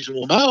 Reasonable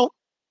amount.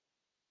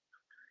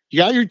 You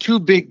got your two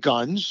big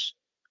guns,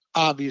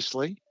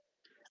 obviously.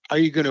 Are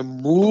you going to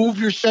move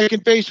your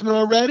second baseman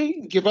already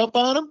and give up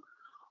on him?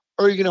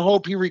 Or are you going to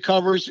hope he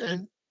recovers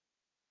and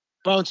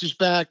bounces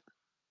back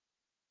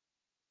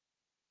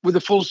with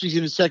a full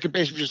season at second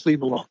base and just leave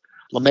him alone?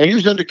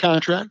 LeMahieu's under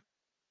contract.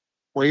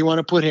 Where do you want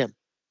to put him?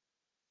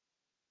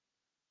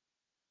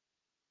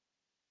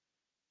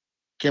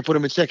 Can't put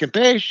him at second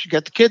base. You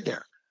got the kid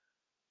there.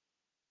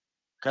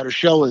 Got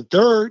Urshela at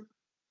third.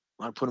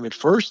 Want to put him at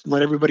first and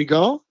let everybody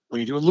go? What are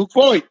you doing, Luke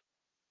Voigt?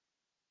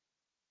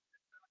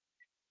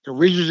 The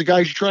Rizzo's the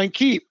guys you try and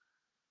keep.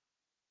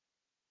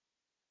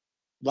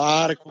 A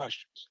lot of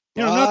questions.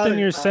 Nothing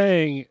you're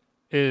saying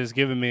is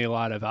giving me a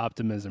lot of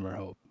optimism or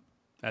hope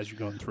as you're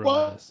going through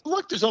all this.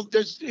 Look,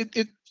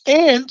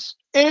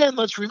 and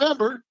let's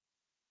remember,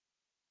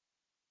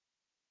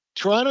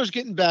 Toronto's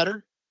getting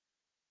better.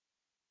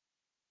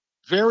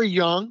 Very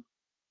young.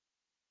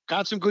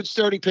 Got some good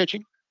starting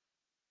pitching.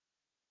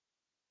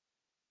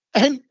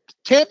 And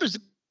Tampa's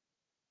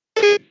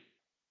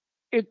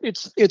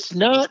it's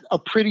not a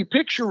pretty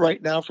picture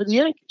right now for the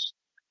Yankees.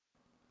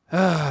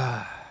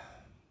 I've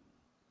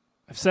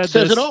said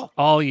this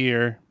all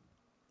year,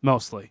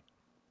 mostly,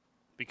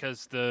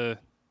 because the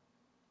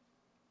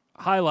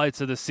highlights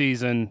of the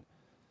season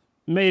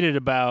made it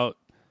about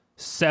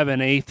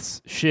 7/8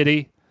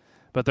 shitty,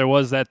 but there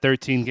was that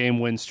 13-game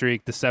win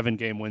streak, the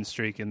 7-game win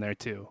streak in there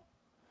too.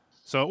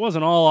 So it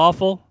wasn't all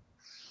awful,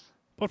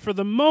 but for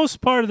the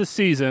most part of the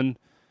season,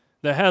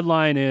 the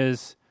headline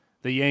is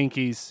the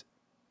Yankees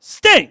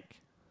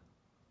stink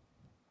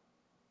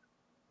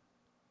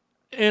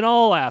in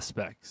all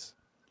aspects.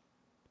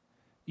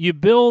 You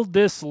build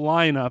this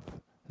lineup,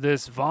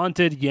 this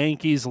vaunted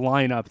Yankees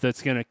lineup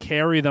that's going to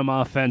carry them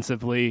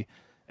offensively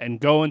and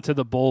go into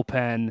the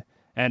bullpen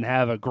and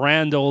have a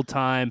grand old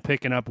time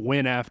picking up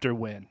win after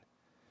win.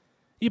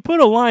 You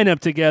put a lineup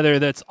together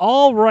that's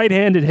all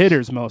right-handed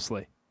hitters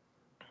mostly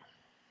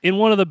in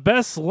one of the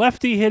best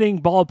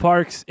lefty-hitting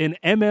ballparks in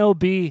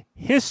MLB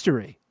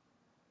history.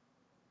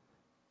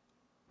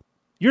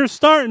 You're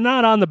starting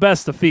not on the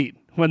best of feet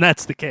when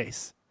that's the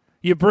case.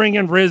 You bring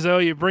in Rizzo,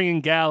 you bring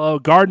in Gallo.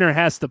 Gardner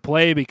has to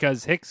play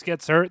because Hicks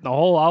gets hurt and the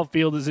whole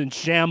outfield is in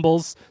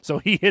shambles, so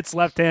he hits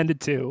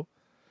left-handed too.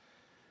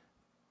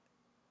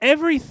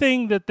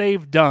 Everything that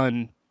they've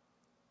done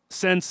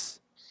since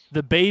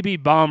the baby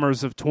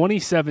bombers of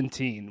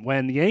 2017,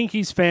 when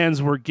Yankees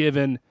fans were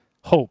given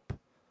hope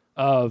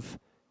of,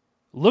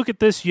 look at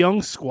this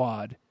young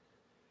squad,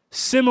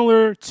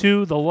 similar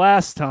to the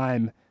last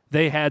time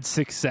they had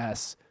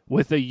success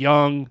with a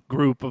young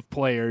group of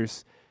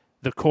players,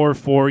 the core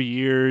 4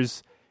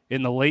 years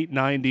in the late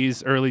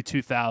 90s, early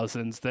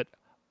 2000s, that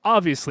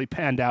obviously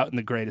panned out in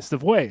the greatest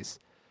of ways.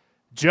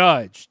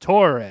 Judge,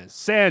 Torres,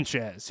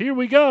 Sanchez, here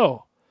we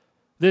go.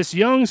 This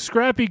young,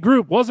 scrappy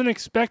group wasn't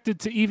expected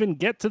to even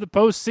get to the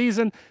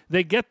postseason.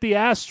 They get the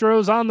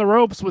Astros on the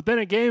ropes within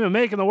a game of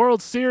making the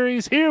World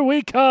Series. Here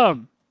we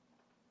come.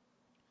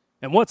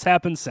 And what's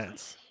happened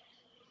since?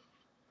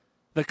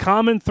 The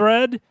common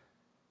thread,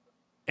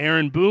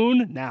 Aaron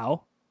Boone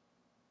now,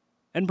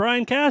 and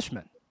Brian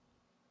Cashman.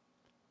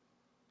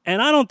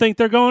 And I don't think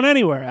they're going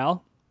anywhere,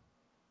 Al.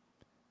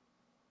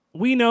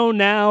 We know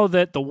now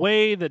that the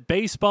way that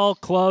baseball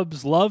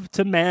clubs love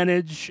to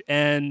manage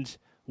and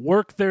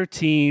work their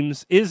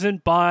teams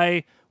isn't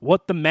by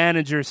what the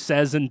manager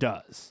says and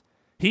does.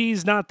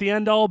 He's not the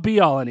end-all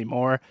be-all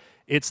anymore.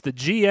 It's the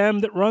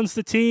GM that runs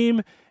the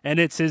team, and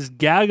it's his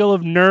gaggle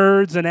of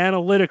nerds and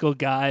analytical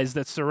guys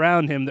that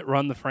surround him that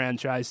run the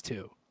franchise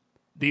too.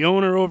 The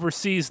owner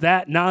oversees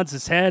that, nods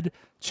his head,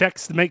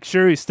 checks to make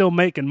sure he's still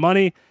making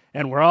money,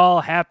 and we're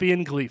all happy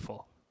and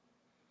gleeful.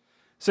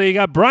 So you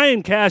got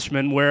Brian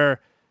Cashman,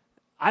 where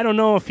I don't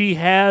know if he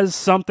has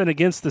something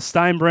against the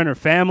Steinbrenner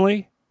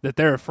family that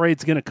they're afraid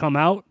is going to come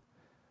out.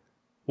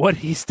 What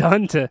he's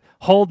done to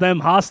hold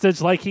them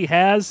hostage like he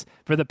has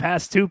for the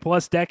past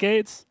 2+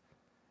 decades.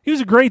 He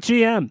was a great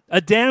GM,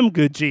 a damn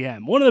good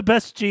GM, one of the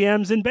best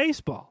GMs in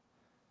baseball.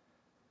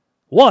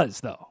 Was,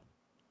 though.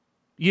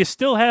 You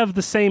still have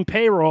the same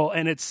payroll,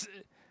 and it's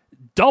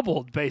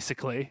doubled,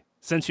 basically,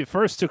 since you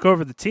first took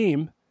over the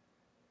team.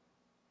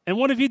 And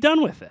what have you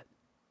done with it?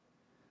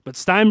 But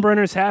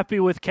Steinbrenner's happy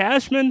with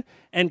Cashman,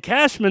 and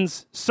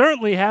Cashman's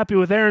certainly happy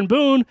with Aaron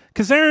Boone,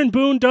 because Aaron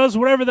Boone does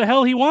whatever the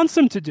hell he wants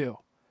him to do.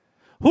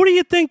 Who do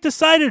you think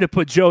decided to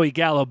put Joey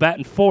Gallo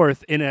batting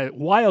fourth in a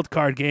wild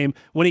card game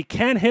when he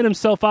can't hit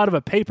himself out of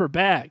a paper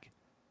bag?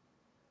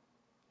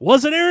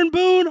 Was it Aaron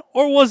Boone,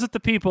 or was it the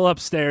people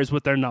upstairs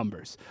with their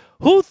numbers?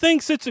 Who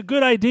thinks it's a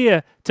good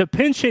idea to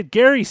pinch hit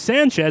Gary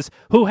Sanchez,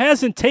 who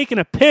hasn't taken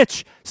a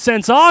pitch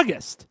since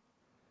August?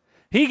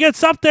 He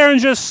gets up there and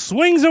just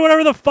swings at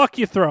whatever the fuck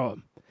you throw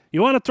him.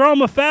 You want to throw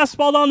him a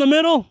fastball down the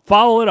middle?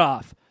 Foul it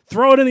off.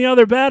 Throw it in the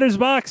other batter's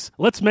box?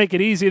 Let's make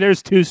it easy.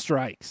 There's 2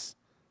 strikes.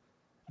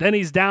 Then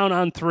he's down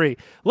on 3.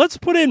 Let's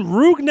put in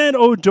Rougned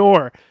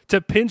Odor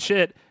to pinch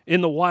hit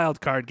in the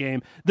wild card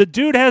game. The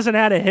dude hasn't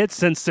had a hit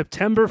since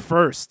September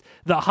 1st.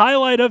 The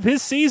highlight of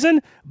his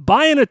season,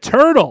 buying a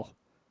turtle,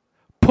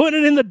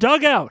 putting it in the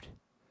dugout,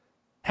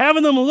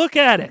 having them look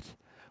at it.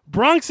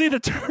 Bronxy the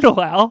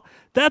Turtle, Al,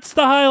 that's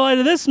the highlight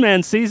of this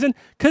man's season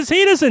because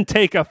he doesn't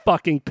take a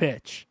fucking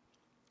pitch.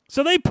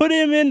 So they put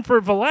him in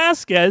for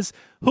Velasquez,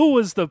 who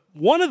was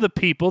one of the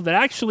people that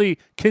actually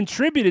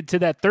contributed to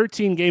that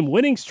 13-game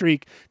winning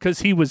streak because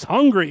he was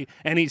hungry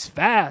and he's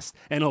fast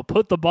and he'll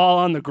put the ball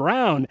on the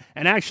ground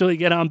and actually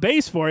get on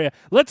base for you.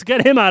 Let's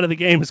get him out of the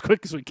game as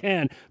quick as we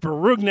can for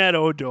Rougned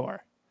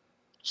Odor.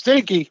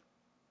 Stinky.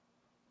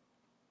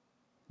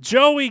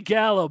 Joey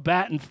Gallo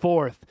batting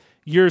 4th.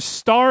 Your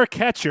star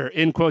catcher,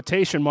 in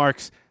quotation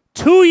marks,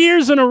 2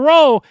 years in a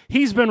row,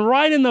 he's been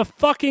riding the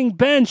fucking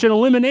bench in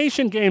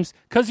elimination games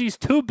because he's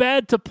too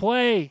bad to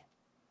play.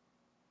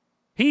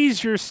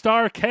 He's your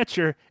star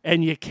catcher,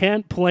 and you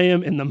can't play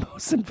him in the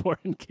most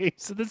important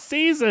games of the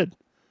season.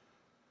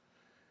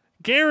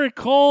 Garrett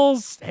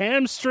Cole's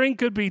hamstring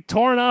could be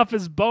torn off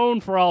his bone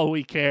for all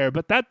we care,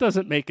 but that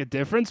doesn't make a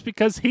difference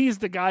because he's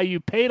the guy you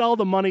paid all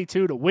the money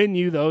to win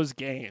you those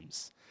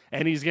games.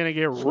 And he's going to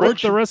get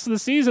ripped the rest of the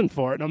season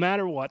for it, no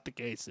matter what the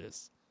case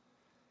is.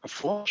 A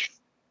flush.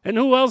 And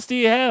who else do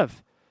you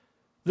have?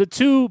 The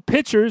 2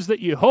 pitchers that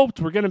you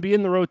hoped were going to be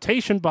in the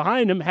rotation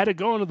behind him had to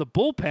go into the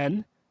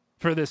bullpen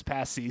for this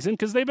past season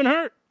because they've been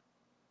hurt.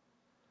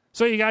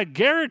 So you got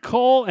Garrett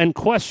Cole and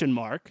question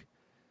mark.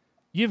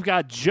 You've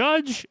got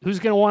Judge, who's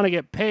going to want to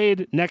get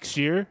paid next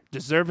year,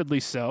 deservedly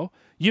so.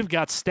 You've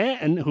got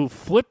Stanton, who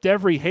flipped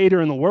every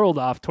hater in the world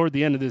off toward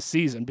the end of this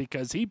season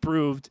because he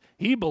proved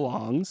he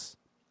belongs.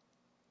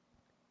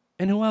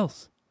 And who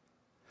else?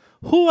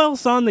 Who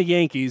else on the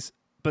Yankees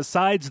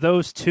besides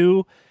those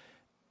 2?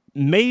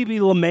 Maybe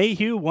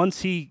LeMahieu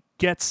once he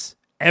gets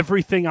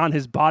everything on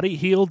his body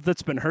healed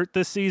that's been hurt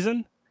this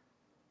season.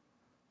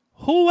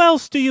 Who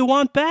else do you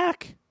want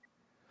back?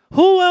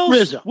 Who else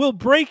Rizzo will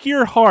break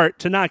your heart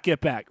to not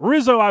get back?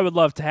 Rizzo I would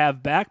love to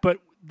have back, but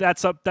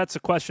that's a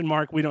question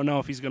mark. We don't know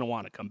if he's going to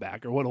want to come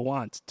back or what he'll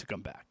want to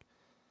come back.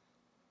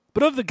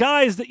 But of the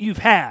guys that you've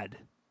had,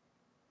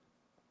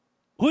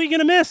 who are you going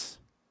to miss?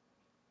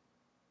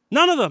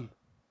 None of them.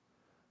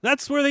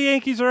 That's where the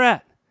Yankees are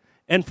at.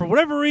 And for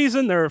whatever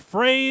reason, they're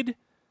afraid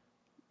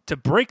to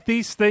break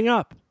these things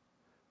up.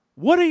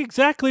 What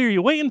exactly are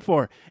you waiting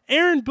for?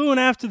 Aaron Boone,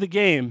 after the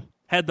game,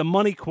 had the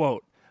money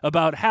quote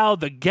about how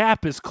the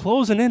gap is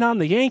closing in on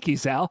the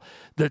Yankees, Al.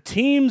 The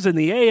teams in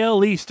the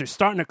AL East are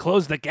starting to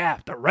close the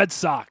gap. The Red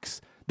Sox,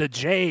 the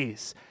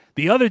Jays,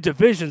 the other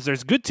divisions.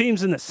 There's good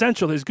teams in the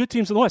Central. There's good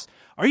teams in the West.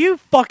 Are you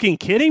fucking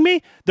kidding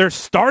me? They're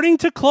starting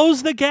to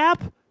close the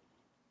gap?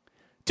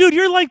 Dude,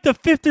 you're like the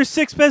 5th or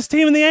 6th best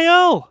team in the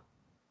AL.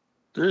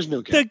 There's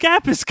no gap. The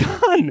gap is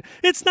gone.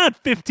 It's not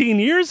 15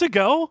 years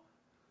ago.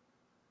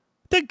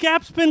 The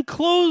gap's been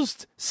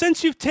closed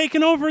since you've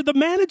taken over the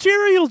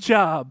managerial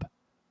job.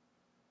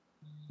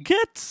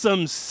 Get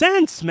some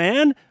sense,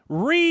 man.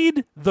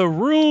 Read the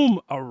room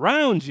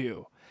around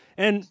you.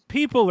 And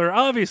people are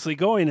obviously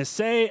going to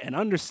say, and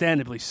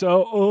understandably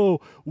so, oh,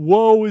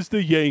 woe is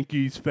the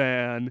Yankees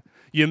fan.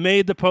 You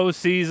made the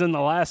postseason the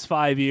last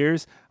 5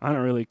 years. I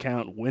don't really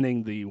count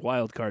winning the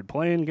wild card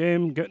playing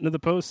game, getting to the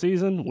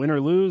postseason, win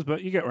or lose,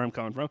 but you get where I'm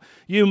coming from.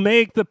 You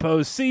make the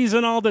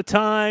postseason all the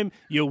time.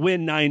 You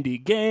win 90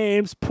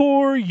 games.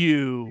 Poor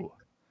you.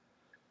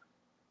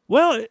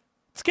 Well,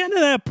 it's getting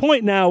to that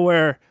point now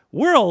where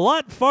we're a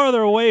lot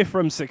farther away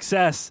from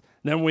success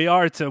than we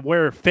are to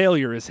where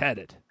failure is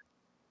headed.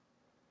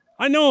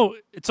 I know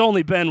it's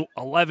only been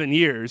 11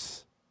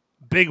 years.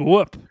 Big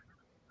whoop.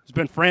 There's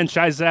been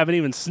franchises that haven't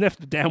even sniffed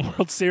the damn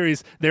World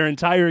Series their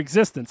entire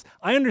existence.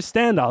 I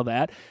understand all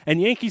that,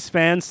 and Yankees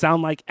fans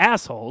sound like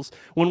assholes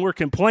when we're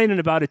complaining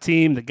about a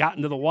team that got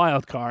into the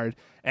wild card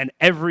and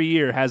every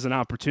year has an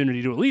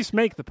opportunity to at least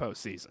make the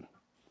postseason.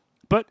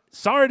 But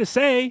sorry to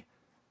say,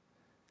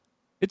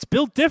 it's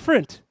built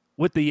different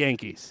with the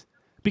Yankees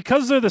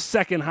because they're the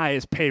second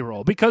highest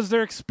payroll, because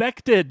they're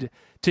expected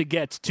to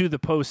get to the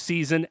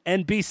postseason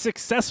and be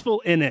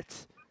successful in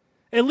it.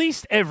 At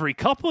least every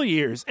couple of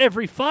years,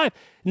 every 5,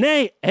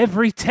 nay,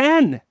 every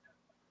 10.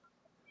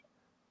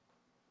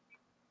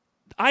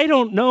 I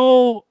don't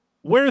know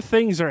where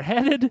things are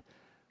headed,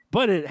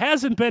 but it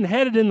hasn't been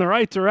headed in the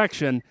right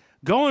direction.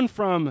 Going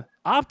from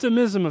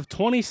optimism of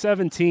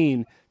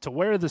 2017 to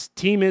where this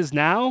team is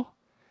now,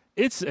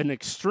 it's an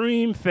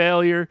extreme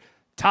failure,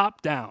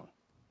 top down.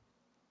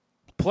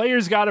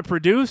 Players got to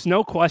produce,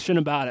 no question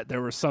about it.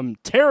 There were some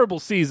terrible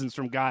seasons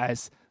from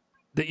guys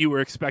that you were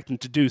expecting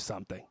to do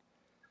something.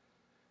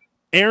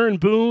 Aaron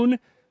Boone,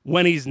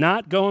 when he's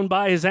not going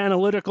by his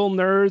analytical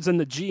nerds and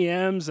the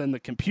GMs and the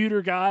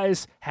computer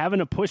guys having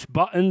to push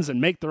buttons and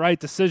make the right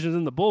decisions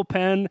in the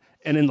bullpen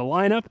and in the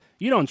lineup,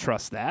 you don't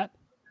trust that.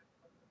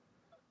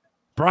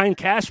 Brian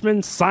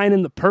Cashman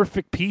signing the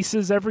perfect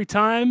pieces every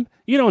time?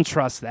 You don't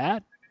trust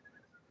that.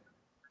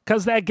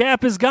 Because that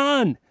gap is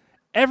gone.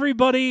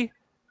 Everybody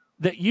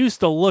that used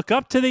to look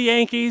up to the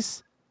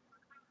Yankees,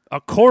 a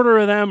quarter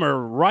of them are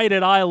right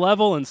at eye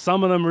level, and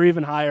some of them are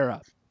even higher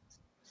up.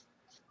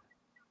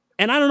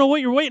 And I don't know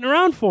what you're waiting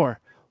around for.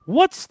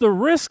 What's the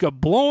risk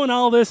of blowing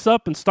all this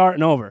up and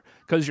starting over?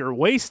 Because you're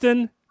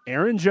wasting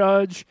Aaron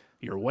Judge,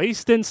 you're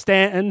wasting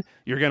Stanton,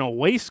 you're going to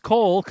waste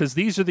Cole because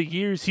these are the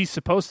years he's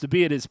supposed to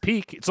be at his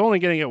peak. It's only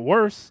going to get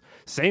worse.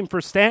 Same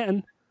for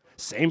Stanton,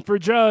 same for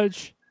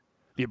Judge.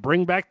 You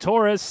bring back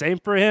Torres, same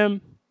for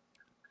him.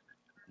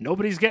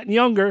 Nobody's getting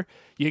younger.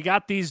 You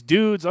got these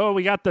dudes,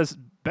 we got the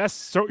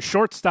best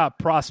shortstop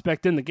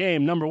prospect in the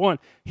game, number one.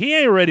 He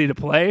ain't ready to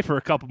play for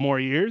a couple more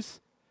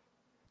years.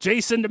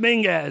 Jason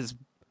Dominguez,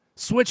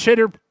 switch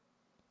hitter,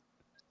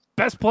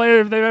 best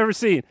player they've ever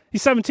seen.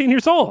 He's 17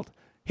 years old.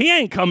 He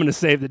ain't coming to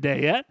save the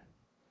day yet.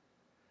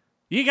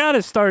 You got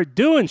to start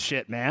doing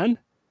shit, man.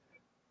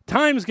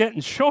 Time's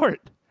getting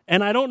short,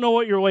 and I don't know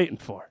what you're waiting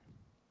for.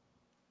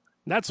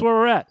 That's where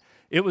we're at.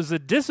 It was a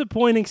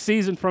disappointing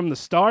season from the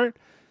start.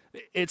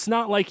 It's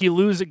not like you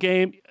lose a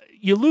game.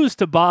 You lose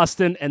to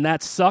Boston, and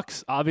that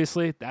sucks,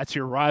 obviously. That's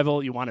your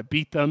rival. You want to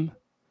beat them.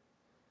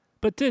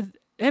 But did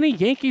any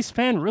Yankees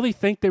fan really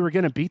think they were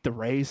going to beat the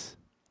Rays,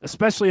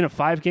 especially in a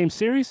 5-game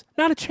series?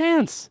 Not a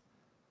chance.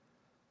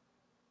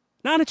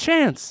 Not a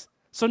chance.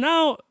 So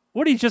now,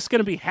 what, are you just going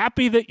to be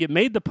happy that you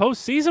made the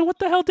postseason? What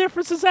the hell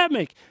difference does that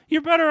make?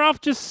 You're better off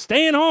just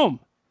staying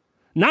home,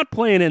 not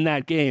playing in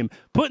that game,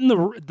 putting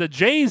the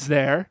Jays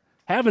there,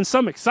 having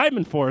some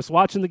excitement for us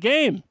watching the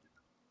game.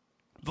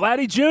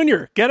 Vladdy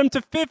Jr., get him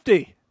to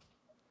 50.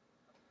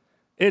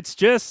 It's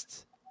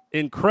just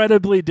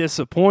incredibly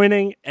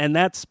disappointing, and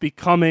that's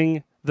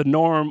becoming the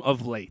norm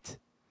of late.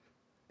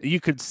 You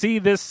could see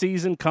this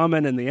season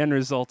coming and the end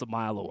result a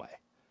mile away.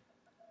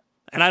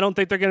 And I don't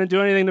think they're going to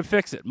do anything to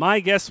fix it.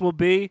 My guess will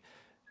be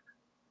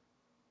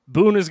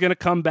Boone is going to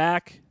come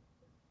back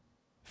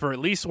for at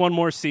least one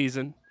more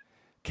season.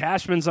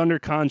 Cashman's under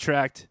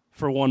contract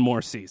for one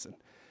more season.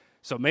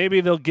 So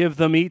maybe they'll give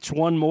them each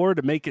one more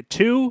to make it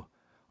 2,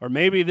 or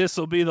maybe this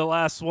will be the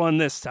last one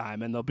this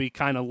time, and they'll be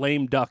kind of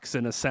lame ducks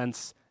in a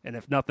sense. And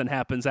if nothing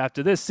happens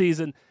after this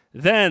season,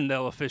 then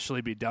they'll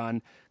officially be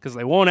done because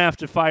they won't have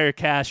to fire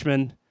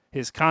Cashman.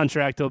 His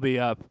contract will be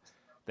up.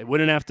 They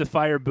wouldn't have to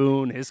fire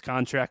Boone. His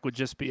contract would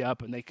just be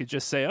up, and they could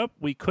just say,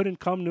 we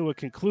couldn't come to a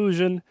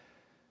conclusion.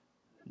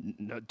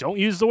 No, don't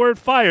use the word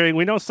firing.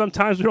 We know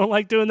sometimes we don't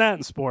like doing that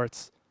in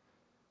sports.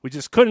 We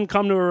just couldn't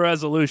come to a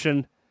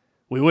resolution.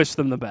 We wish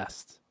them the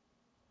best.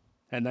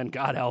 And then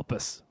God help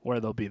us where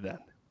they'll be then.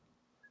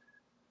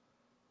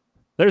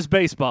 There's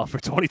baseball for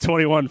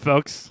 2021,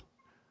 folks.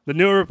 The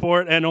new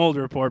report and old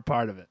report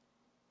part of it.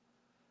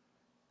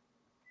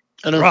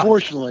 And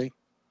unfortunately,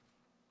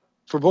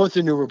 for both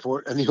the new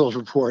report and the old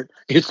report,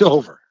 it's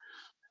over.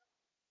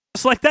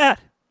 Just like that.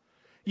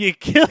 You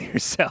kill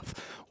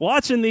yourself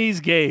watching these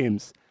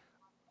games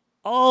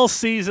all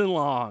season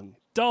long.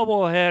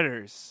 Double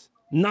headers,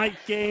 night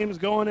games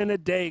going into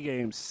day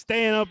games,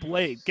 staying up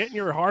late, getting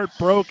your heart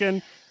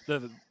broken,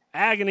 the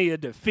agony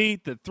of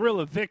defeat, the thrill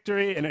of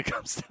victory, and it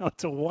comes down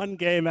to one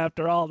game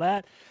after all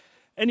that,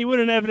 and you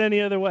wouldn't have it any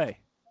other way.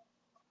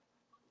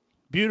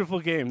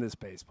 Beautiful game, this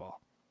baseball.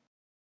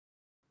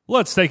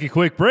 Let's take a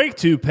quick break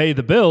to pay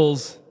the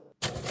bills.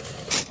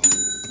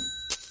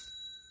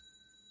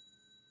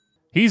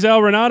 He's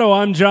Al Renato.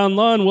 I'm John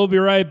Lunn. We'll be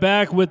right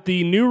back with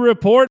the new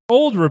report,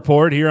 old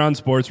report here on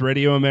Sports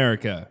Radio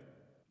America.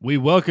 We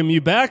welcome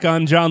you back.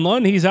 I'm John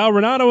Lunn. He's Al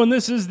Renato, and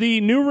this is the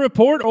new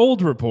report,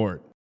 old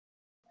report.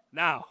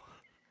 Now,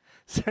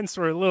 since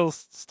we're a little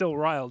still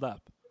riled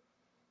up,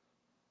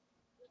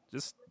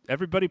 just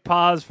everybody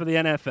pause for the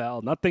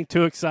NFL. Nothing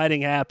too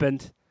exciting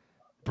happened.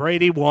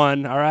 Brady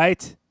won, all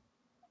right?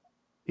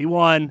 He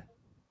won.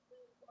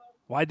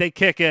 Why'd they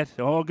kick it?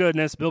 Oh,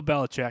 goodness, Bill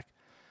Belichick.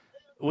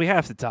 We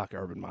have to talk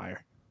Urban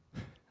Meyer.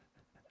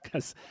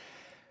 Because,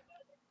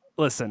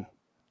 listen,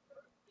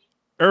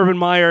 Urban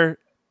Meyer,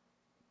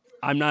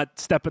 I'm not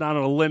stepping out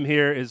on a limb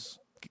here, is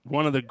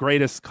one of the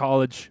greatest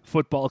college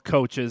football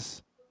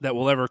coaches that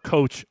will ever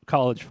coach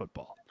college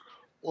football.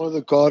 One of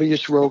the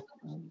gaudiest,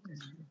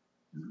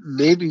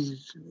 maybe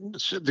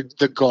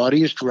the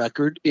gaudiest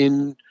record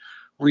in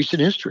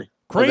recent history.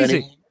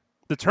 Crazy.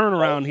 The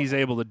turnaround he's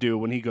able to do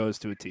when he goes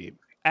to a team.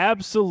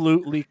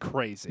 Absolutely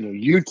crazy.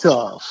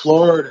 Utah,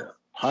 Florida,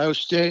 Ohio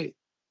State.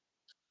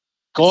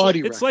 Gaudy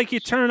It's records. like you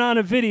turn on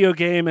a video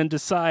game and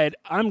decide,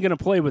 I'm going to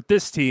play with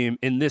this team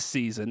in this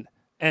season,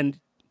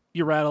 and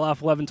you rattle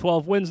off 11,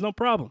 12 wins, no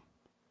problem.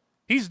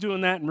 He's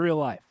doing that in real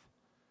life.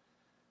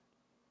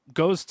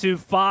 Goes to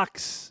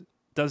Fox,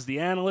 does the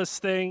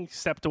analyst thing,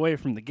 stepped away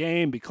from the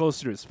game, be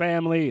closer to his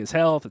family, his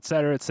health, et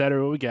cetera, et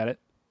cetera. We get it.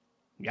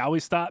 You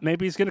always thought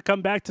maybe he's going to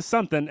come back to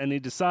something, and he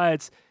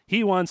decides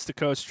he wants to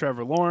coach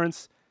Trevor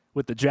Lawrence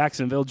with the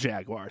Jacksonville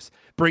Jaguars.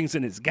 Brings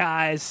in his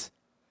guys.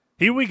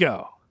 Here we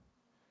go.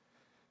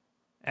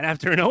 And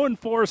after an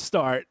 0-4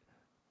 start,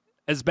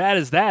 as bad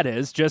as that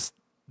is, just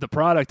the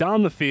product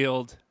on the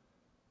field,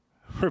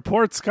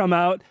 reports come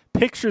out,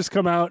 pictures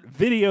come out,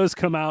 videos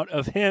come out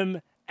of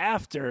him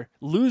after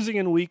losing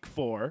in week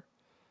 4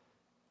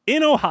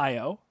 in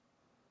Ohio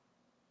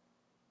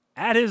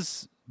at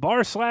his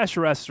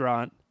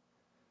bar/restaurant,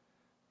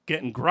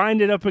 getting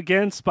grinded up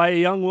against by a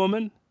young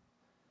woman,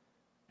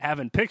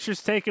 having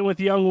pictures taken with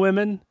young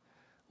women,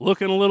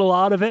 looking a little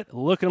out of it,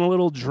 looking a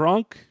little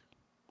drunk.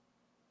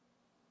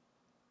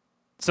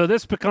 So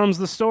this becomes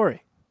the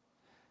story.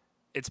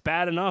 It's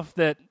bad enough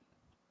that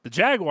the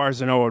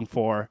Jaguars are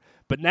 0-4,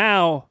 but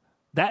now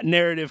that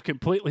narrative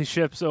completely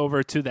shifts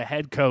over to the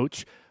head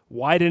coach.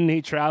 Why didn't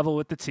he travel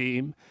with the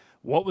team?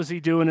 What was he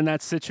doing in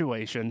that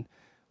situation?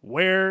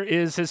 Where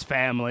is his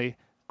family?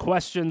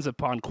 Questions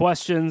upon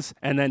questions,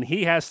 and then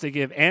he has to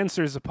give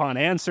answers upon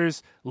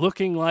answers,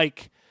 looking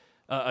like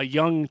a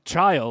young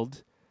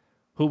child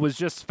who was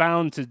just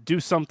found to do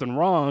something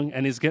wrong,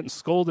 and he's getting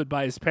scolded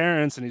by his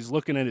parents, and he's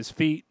looking at his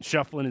feet,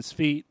 shuffling his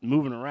feet,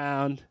 moving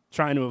around,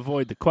 trying to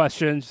avoid the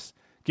questions,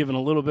 giving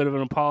a little bit of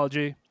an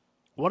apology.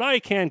 What I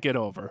can't get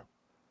over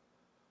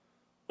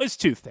is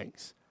 2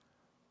 things.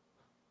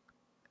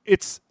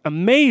 It's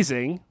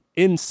amazing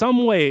in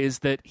some ways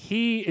that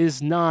he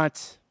is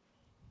not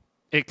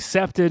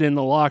accepted in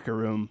the locker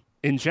room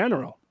in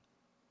general.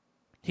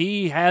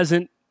 He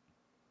hasn't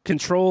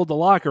controlled the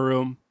locker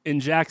room in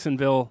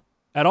Jacksonville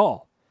at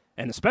all,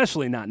 and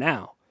especially not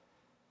now.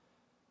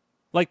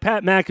 Like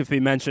Pat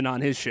McAfee mentioned on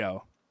his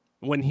show,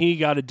 when he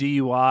got a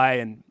DUI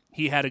and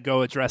he had to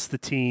go address the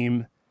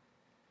team,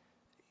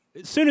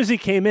 as soon as he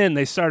came in,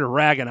 they started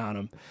ragging on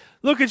him.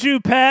 Look at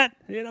you, Pat,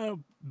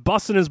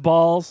 busting his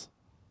balls.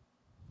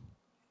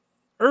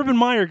 Urban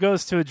Meyer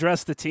goes to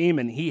address the team,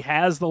 and he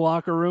has the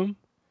locker room.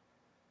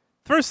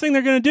 First thing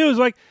they're going to do is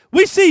like,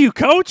 we see you,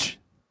 coach.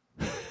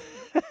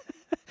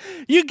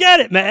 You get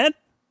it, man.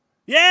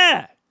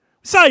 Yeah.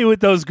 Saw you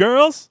with those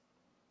girls.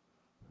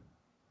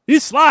 You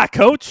sly,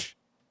 coach.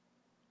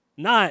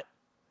 Not,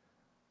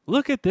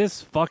 look at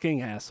this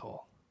fucking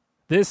asshole.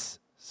 This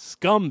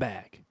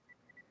scumbag.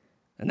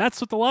 And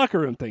that's what the locker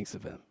room thinks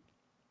of him.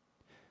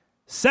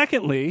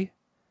 Secondly,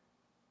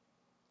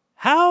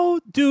 how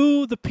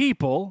do the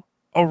people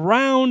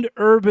around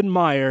Urban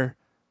Meyer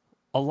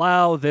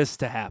allow this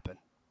to happen?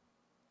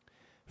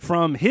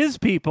 From his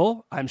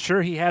people, I'm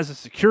sure he has a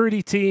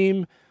security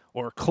team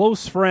or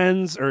close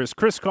friends, or as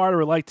Chris Carter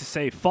would like to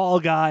say,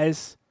 fall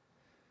guys,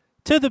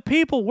 to the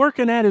people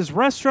working at his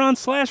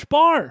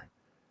restaurant/bar.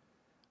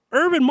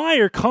 Urban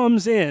Meyer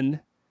comes in.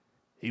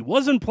 He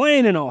wasn't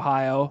playing in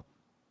Ohio.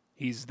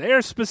 He's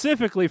there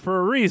specifically for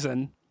a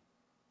reason.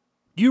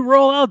 You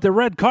roll out the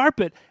red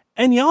carpet,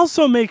 and you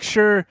also make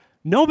sure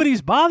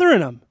nobody's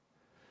bothering him.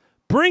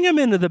 Bring him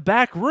into the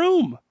back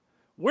room.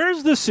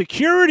 Where's the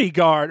security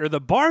guard or the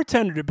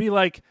bartender to be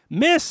like,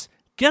 miss,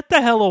 get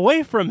the hell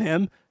away from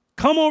him.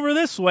 Come over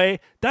this way.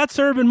 That's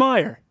Urban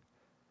Meyer.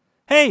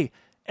 Hey,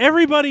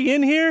 everybody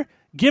in here,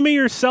 give me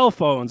your cell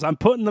phones. I'm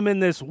putting them in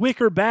this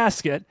wicker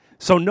basket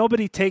so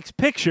nobody takes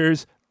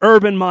pictures.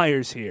 Urban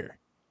Meyer's here.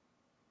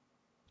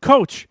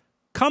 Coach,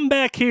 come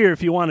back here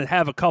if you want to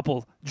have a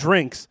couple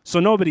drinks so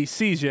nobody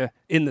sees you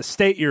in the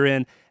state you're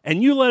in,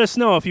 and you let us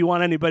know if you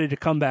want anybody to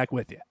come back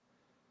with you.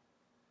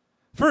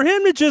 For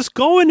him to just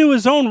go into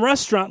his own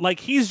restaurant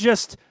like he's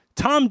just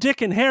Tom,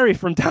 Dick, and Harry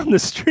from down the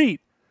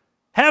street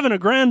having a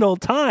grand old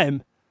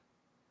time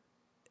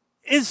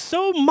is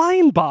so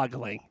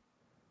mind-boggling.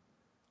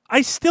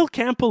 I still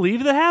can't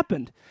believe that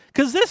happened.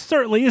 Because this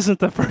certainly isn't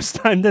the first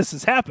time this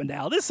has happened,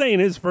 Al. This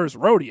ain't his first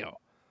rodeo.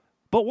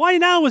 But why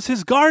now is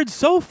his guard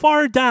so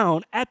far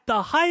down at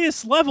the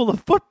highest level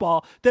of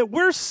football that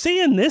we're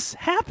seeing this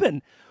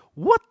happen?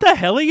 What the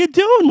hell are you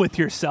doing with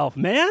yourself,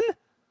 man?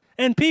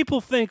 And people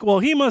think, well,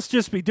 he must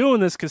just be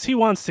doing this because he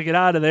wants to get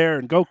out of there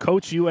and go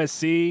coach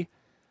USC.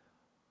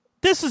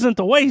 This isn't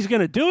the way he's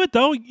going to do it,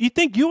 though. You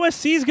think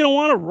USC is going to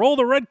want to roll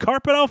the red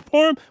carpet out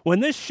for him when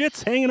this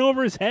shit's hanging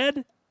over his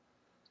head?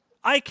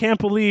 I can't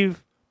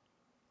believe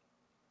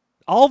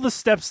all the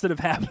steps that have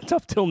happened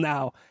up till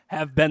now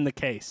have been the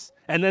case.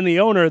 And then the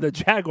owner of the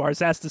Jaguars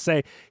has to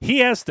say he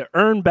has to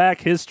earn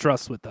back his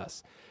trust with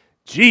us.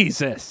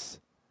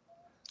 Jesus.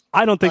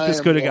 I don't think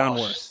this could have gone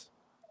worse.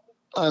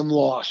 I'm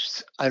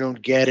lost. I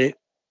don't get it.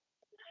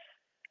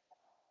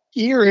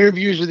 You hear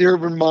interviews with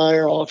Urban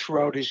Meyer all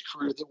throughout his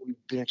career that we've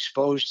been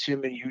exposed to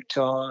him in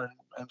Utah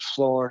and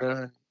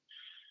Florida and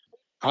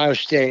Ohio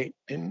State.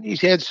 And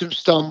he's had some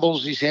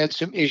stumbles. He's had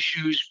some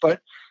issues.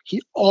 But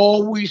he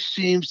always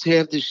seems to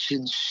have this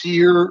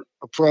sincere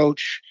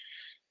approach,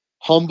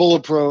 humble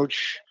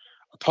approach,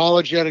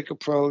 apologetic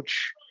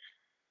approach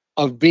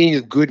of being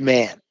a good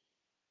man,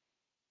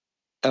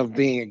 of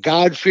being a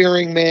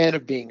God-fearing man,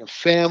 of being a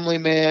family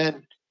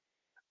man,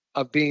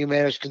 of being a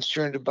man who's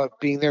concerned about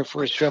being there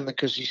for his family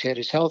because he's had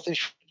his health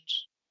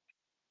issues.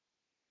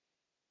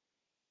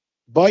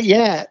 But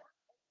yet,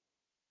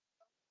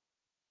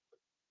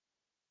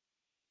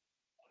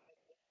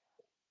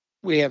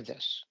 we have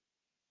this.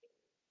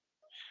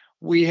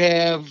 We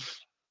have,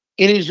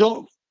 in his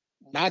own,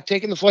 not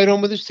taking the flight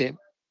home with his team.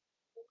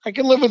 I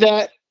can live with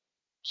that.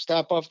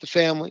 Stop off the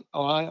family,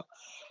 Ohio.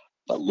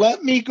 But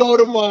let me go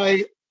to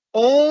my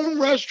own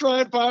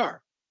restaurant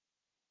bar,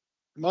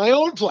 my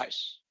own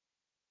place,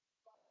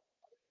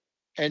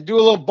 and do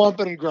a little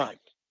bumping and grind.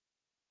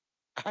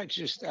 I'm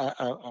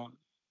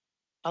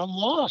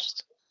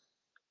lost.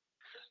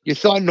 You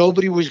thought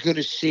nobody was going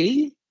to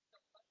see?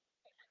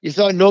 You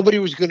thought nobody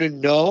was going to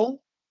know?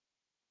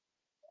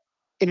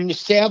 In an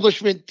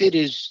establishment that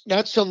is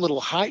not some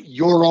little high,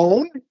 your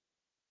own,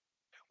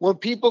 where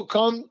people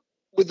come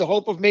with the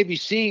hope of maybe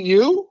seeing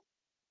you?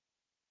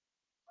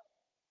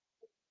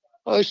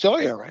 Oh, I saw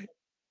you, all right.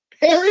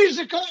 Harry's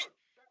the coach.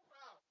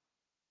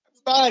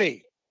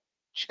 Everybody,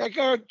 check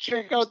out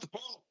the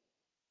pool.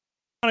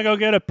 Want to go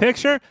get a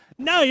picture?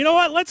 No, you know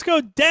what? Let's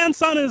go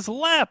dance on his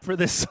lap for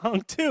this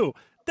song too.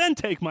 Then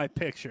take my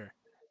picture.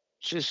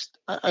 Just,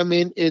 I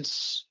mean,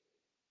 it's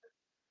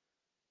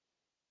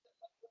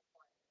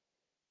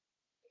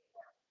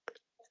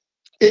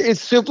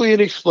simply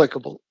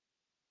inexplicable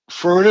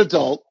for an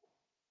adult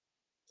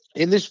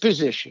in this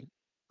position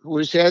who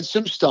has had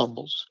some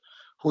stumbles,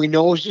 who we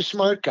know is a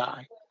smart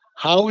guy.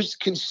 How is it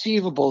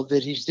conceivable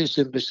that he's this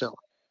imbecile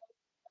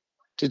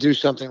to do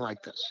something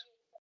like this?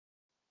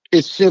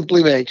 It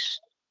simply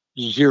makes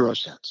zero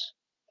sense.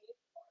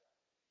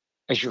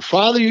 As your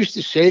father used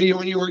to say to you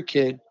when you were a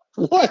kid,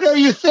 what are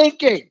you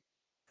thinking?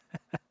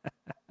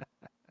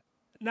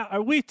 Now,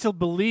 are we to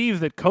believe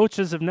that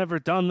coaches have never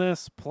done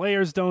this,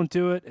 players don't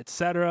do it,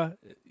 etc.?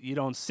 You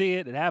don't see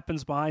it. It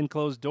happens behind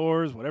closed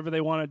doors, whatever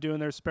they want to do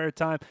in their spare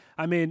time.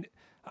 I mean,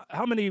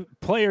 how many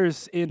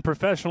players in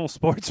professional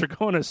sports are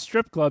going to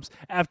strip clubs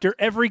after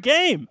every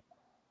game?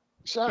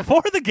 Exactly.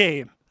 Before the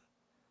game.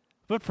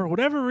 But for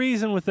whatever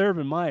reason with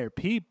Urban Meyer,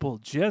 people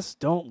just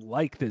don't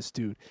like this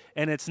dude.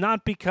 And it's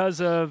not because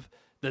of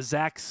the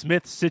Zach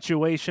Smith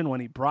situation when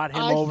he brought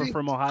him over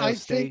from Ohio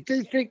State. I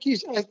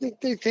think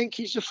they think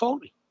he's a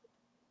phony.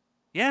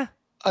 Yeah.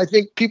 I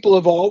think people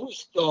have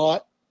always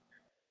thought,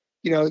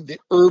 that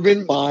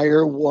Urban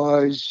Meyer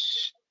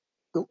was,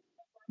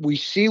 we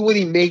see what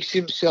he makes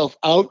himself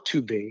out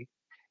to be,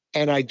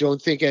 and I don't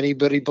think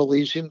anybody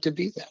believes him to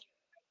be that.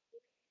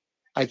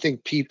 I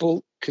think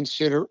people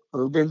consider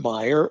Urban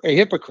Meyer a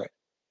hypocrite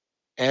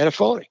and a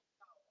phony.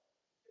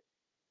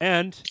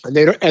 And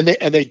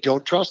they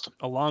don't trust him.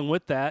 Along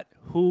with that,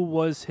 who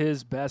was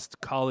his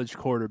best college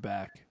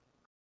quarterback?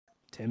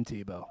 Tim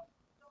Tebow.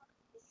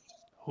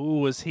 Who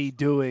was he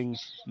doing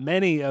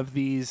many of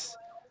these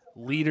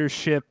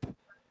leadership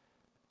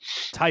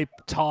type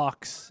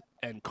talks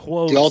and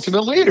quotes? The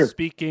ultimate leader.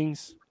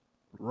 Speakings.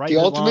 Right, the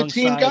ultimate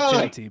team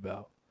guy. Tim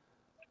Tebow.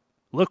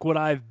 Look what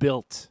I've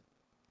built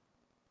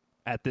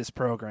at this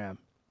program,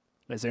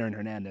 as Aaron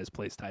Hernandez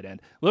plays tight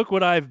end. Look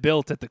what I've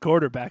built at the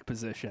quarterback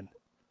position.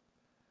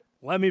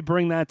 Let me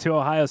bring that to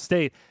Ohio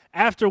State.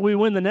 After we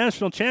win the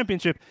national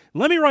championship,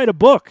 let me write a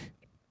book.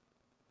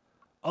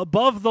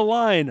 Above the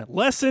Line,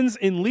 Lessons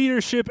in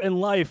Leadership and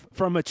Life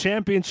from a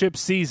Championship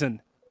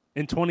Season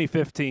in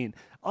 2015.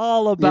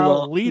 All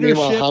about leadership.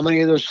 Meanwhile, how many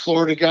of those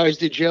Florida guys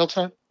did jail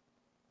time?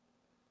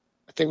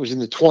 I think it was in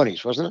the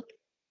 20s, wasn't it?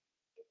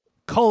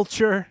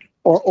 Culture.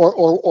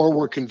 Or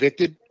were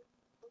convicted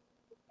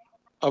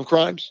of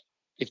crimes.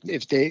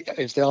 If they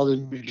all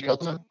didn't do jail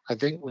time, I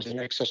think it was in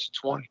excess of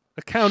 20.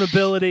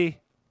 Accountability.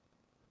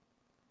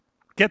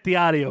 Get the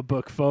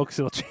audiobook, folks.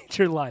 It'll change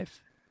your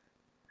life.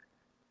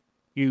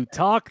 You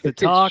talk the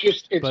talk,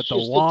 but the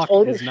walk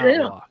is not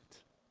walked.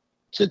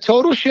 It's a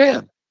total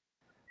sham.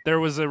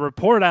 There was a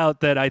report out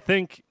that I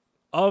think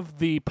of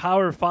the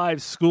Power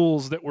 5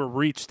 schools that were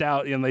reached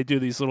out, and they do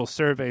these little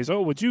surveys.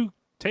 Oh, would you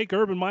take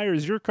Urban Meyer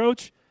as your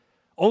coach?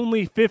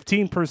 Only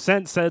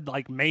 15% said,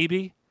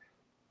 maybe.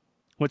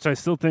 Which I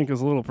still think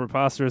is a little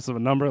preposterous of a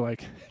number.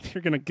 If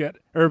you're going to get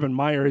Urban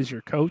Meyer as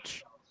your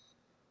coach,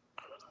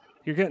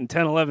 you're getting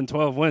 10, 11,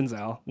 12 wins,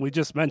 Al. We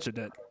just mentioned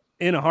it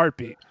in a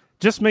heartbeat.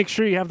 Just make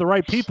sure you have the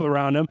right people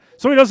around him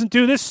so he doesn't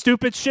do this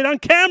stupid shit on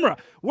camera.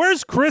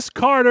 Where's Chris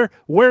Carter?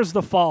 Where's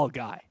the fall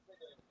guy?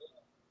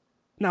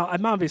 Now,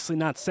 I'm obviously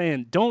not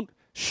saying don't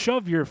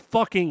shove your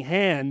fucking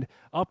hand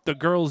up the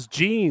girl's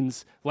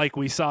jeans like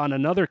we saw in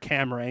another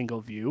camera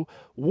angle view.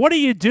 What are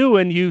you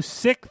doing, you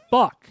sick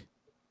fuck?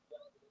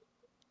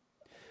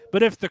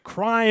 But if the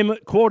crime,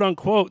 quote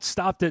unquote,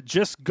 stopped at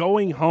just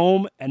going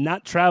home and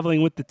not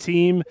traveling with the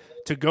team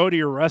to go to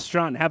your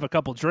restaurant and have a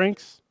couple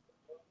drinks,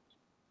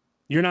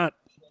 you're not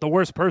the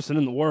worst person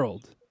in the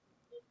world.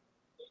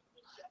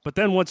 But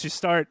then once you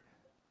start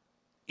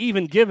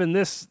even giving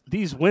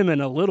these women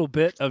a little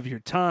bit of your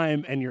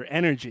time and your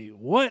energy,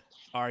 what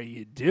are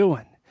you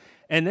doing?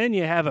 And then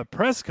you have a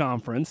press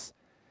conference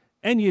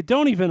and you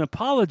don't even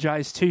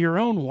apologize to your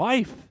own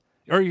wife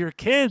or your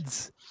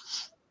kids.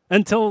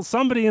 Until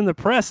somebody in the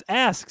press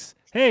asks,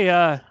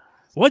 hey,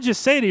 what'd you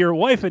say to your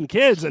wife and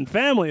kids and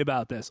family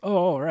about this?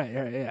 Oh, right,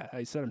 yeah.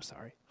 I said I'm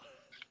sorry.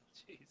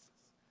 Jesus.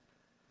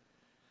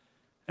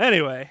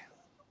 Anyway,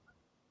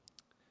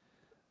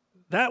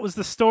 that was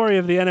the story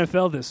of the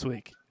NFL this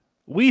week.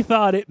 We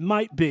thought it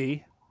might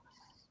be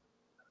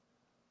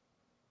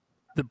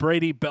the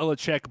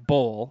Brady-Belichick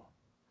Bowl.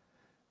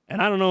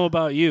 And I don't know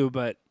about you,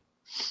 but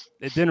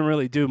it didn't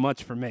really do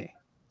much for me.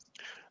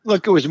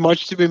 Look, it was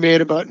much to be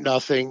made about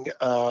nothing.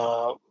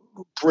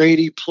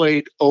 Brady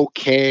played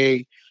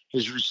okay.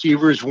 His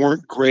receivers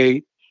weren't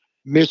great.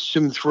 Missed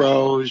some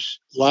throws.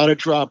 A lot of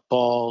drop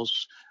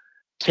balls.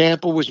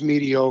 Tampa was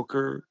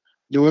mediocre.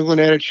 New England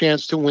had a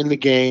chance to win the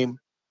game,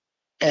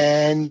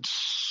 and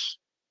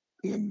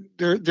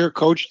their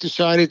coach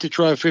decided to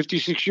try a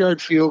 56-yard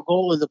field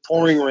goal in the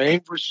pouring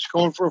rain versus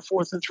going for a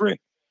 4th and 3.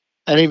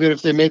 And even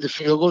if they made the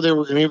field goal, they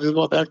were going to give the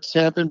ball back to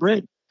Tampa and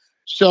Brady.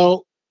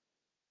 So,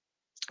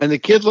 and the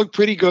kid looked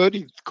pretty good.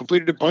 He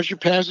completed a bunch of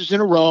passes in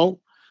a row,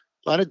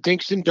 a lot of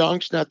dinks and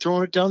dunks, not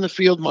throwing it down the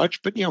field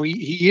much. But,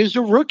 he is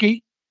a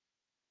rookie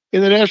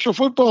in the National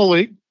Football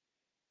League.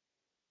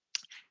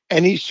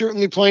 And he's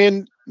certainly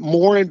playing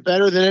more and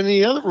better than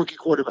any other rookie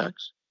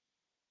quarterbacks.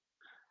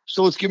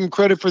 So let's give him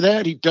credit for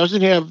that. He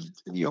doesn't have,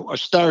 a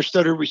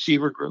star-studded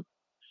receiver group.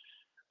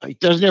 He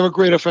doesn't have a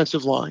great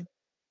offensive line.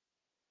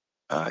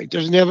 He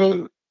doesn't have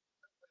a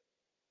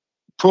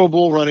Pro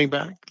Bowl running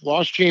back.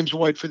 Lost James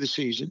White for the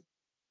season,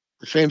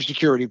 the famed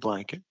security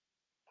blanket.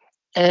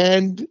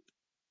 And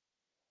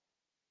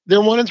they're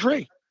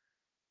 1-3.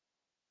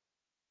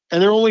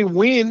 And their only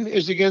win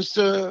is against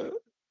a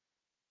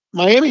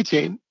Miami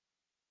team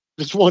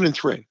that's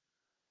 1-3.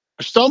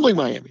 A stumbling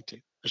Miami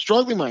team, a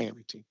struggling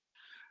Miami team.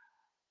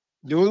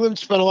 New England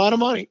spent a lot of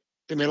money.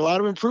 They made a lot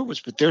of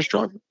improvements, but they're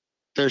struggling.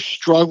 They're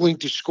struggling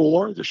to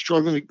score. They're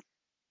struggling to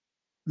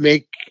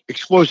make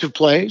explosive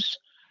plays.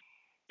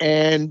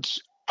 And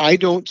I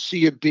don't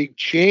see a big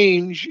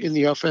change in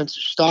the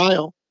offensive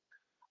style.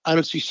 I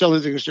don't see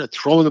something they're going to start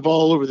throwing the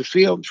ball all over the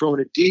field, throwing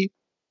it deep.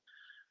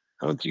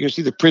 I don't think you're going to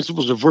see the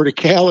principles of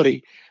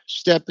verticality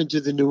step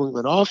into the New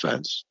England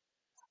offense.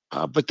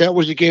 But that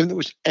was a game that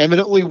was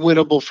eminently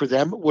winnable for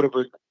them. It would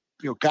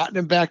have gotten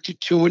them back to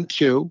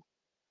 2-2.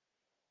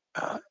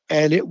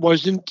 And it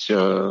wasn't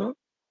in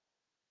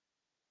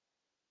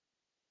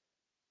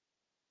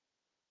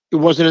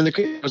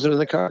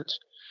the cards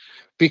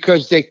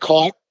because they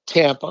caught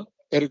Tampa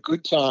at a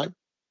good time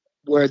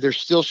where they're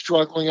still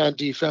struggling on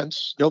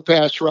defense, no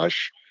pass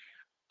rush,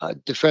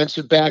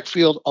 defensive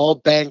backfield all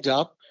banged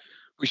up.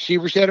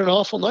 Receivers had an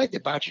awful night.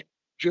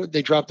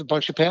 They dropped a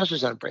bunch of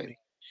passes on Brady,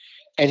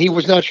 and he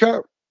was not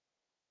sharp.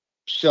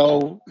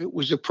 So it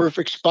was a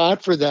perfect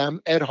spot for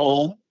them at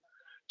home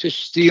to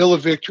steal a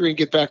victory and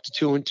get back to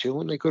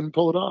 2-2, and they couldn't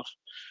pull it off.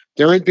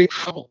 They're in big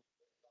trouble.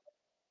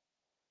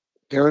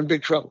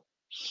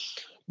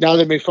 Now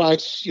they may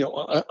find,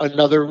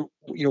 another,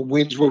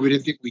 wins where we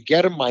didn't think we'd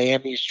get them.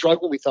 Miami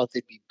struggled. We thought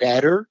they'd be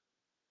better.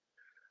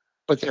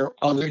 But there are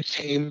other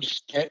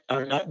teams that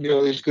are not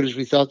nearly as good as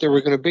we thought they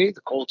were going to be.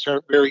 The Colts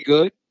aren't very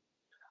good.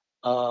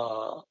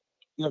 The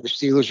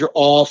Steelers are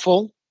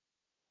awful.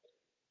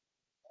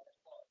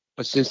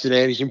 But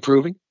Cincinnati's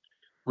improving.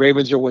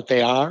 Ravens are what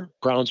they are.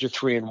 Browns are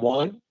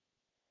 3-1.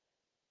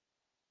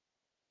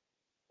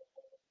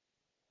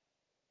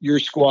 Your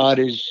squad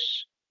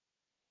is,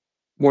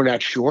 we're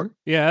not sure.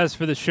 Yeah, as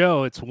for the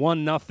show, it's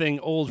 1-0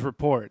 Old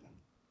Report,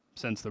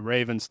 since the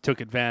Ravens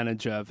took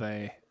advantage of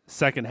a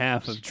second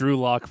half of Drew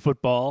Lock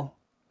football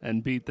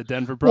and beat the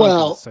Denver Broncos.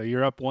 Well, so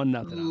you're up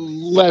 1-0.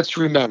 Let's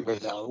remember,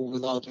 though,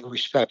 with all due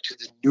respect to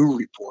the new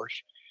report,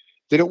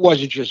 that it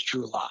wasn't just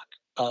Drew Lock.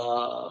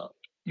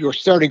 Your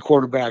starting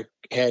quarterback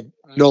had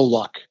no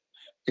luck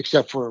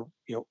except for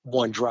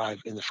one drive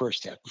in the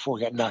first half before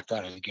he got knocked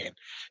out of the game.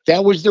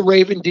 That was the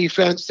Raven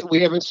defense that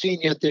we haven't seen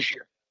yet this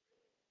year.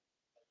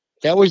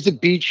 That was the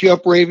beat you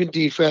up Raven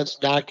defense,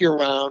 knock you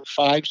around,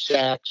 5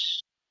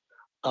 sacks,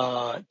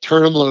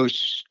 turn them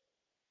loose,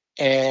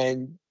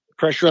 and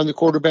pressure on the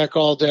quarterback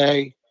all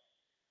day.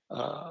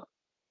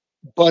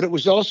 But it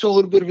was also a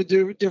little bit of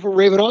a different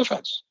Raven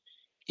offense.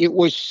 It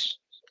was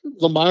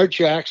Lamar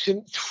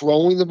Jackson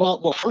throwing the ball.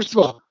 Well, first of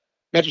all,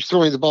 not just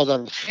throwing the ball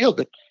down the field,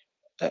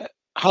 but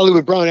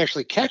Hollywood Brown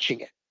actually catching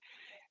it.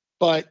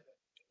 But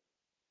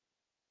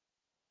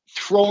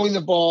throwing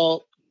the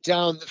ball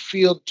down the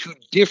field to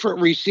different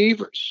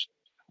receivers,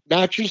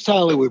 not just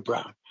Hollywood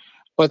Brown,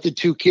 but the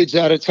 2 kids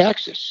out of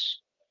Texas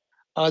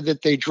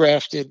that they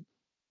drafted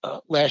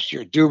last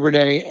year,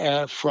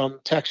 Duvernay from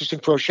Texas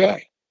and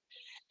Crochet,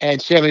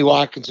 and Sammy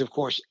Watkins, of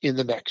course, in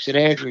the mix, and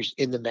Andrews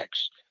in the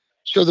mix.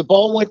 So the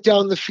ball went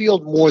down the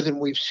field more than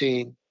we've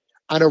seen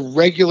on a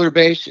regular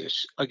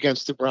basis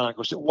against the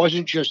Broncos. It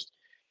wasn't just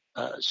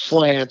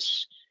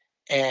slants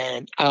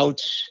and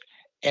outs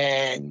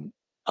and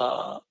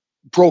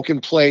broken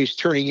plays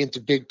turning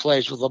into big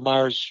plays with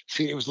Lamar's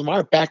feet. It was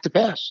Lamar back to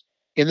pass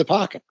in the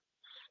pocket,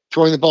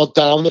 throwing the ball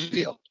down the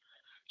field.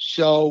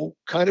 So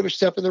kind of a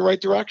step in the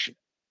right direction.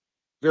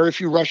 Very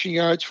few rushing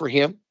yards for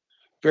him,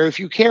 very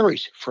few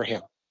carries for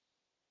him.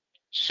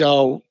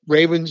 So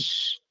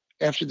Ravens,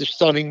 after the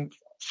stunning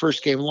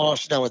first game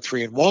loss, now at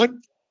 3-1,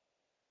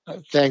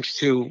 thanks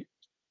to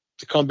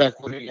the comeback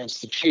win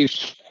against the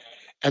Chiefs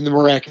and the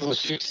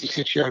miraculous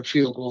 66-yard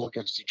field goal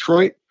against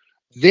Detroit.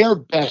 Their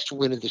best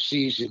win of the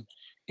season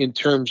in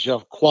terms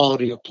of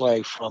quality of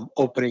play from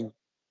opening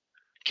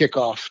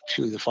kickoff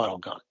to the final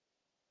gun.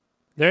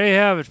 There you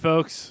have it,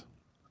 folks.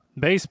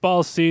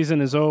 Baseball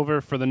season is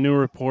over for the new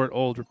report,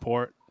 old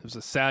report. It was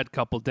a sad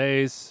couple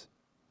days.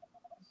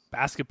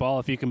 Basketball,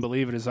 if you can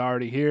believe it, is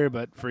already here.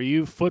 But for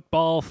you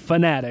football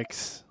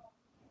fanatics,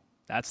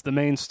 that's the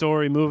main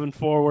story moving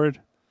forward.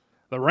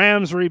 The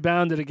Rams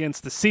rebounded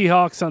against the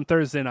Seahawks on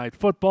Thursday Night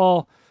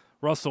Football.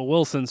 Russell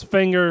Wilson's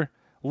finger,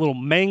 a little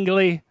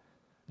mangly.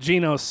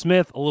 Geno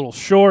Smith, a little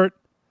short.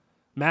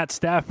 Matt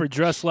Stafford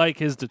dressed like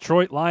his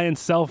Detroit Lions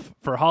self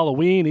for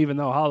Halloween, even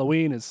though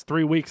Halloween is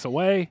 3 weeks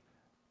away.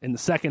 In the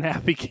second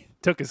half, he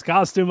took his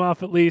costume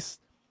off at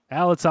least.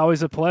 Al, it's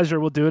always a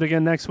pleasure. We'll do it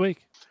again next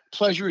week.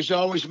 Pleasure is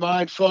always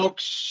mine,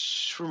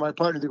 folks. For my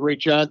partner, the great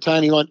John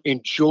Tinyland,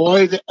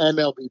 enjoy the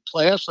MLB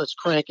playoffs. Let's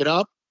crank it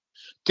up.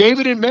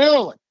 David in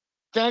Maryland,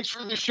 thanks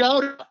for the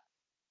shout-out.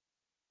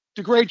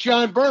 The great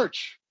John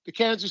Birch, the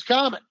Kansas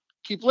Comet.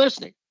 Keep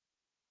listening.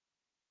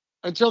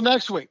 Until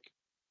next week,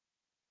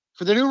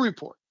 for the new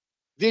report,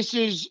 this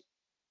is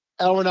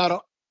Al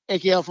Renato,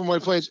 a.k.a. from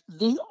White Plains,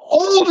 the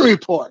old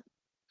report.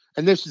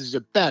 And this is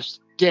the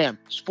best damn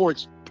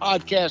sports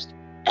podcast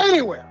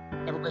anywhere.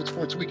 Have a great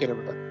sports weekend,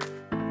 everybody.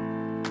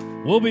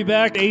 We'll be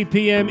back 8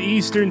 p.m.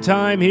 Eastern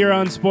Time here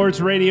on Sports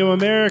Radio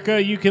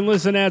America. You can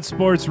listen at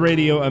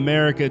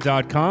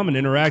sportsradioamerica.com and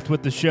interact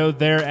with the show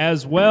there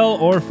as well,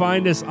 or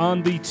find us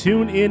on the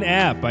TuneIn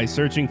app by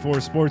searching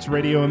for Sports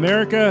Radio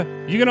America.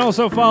 You can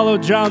also follow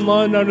John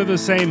Lund under the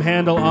same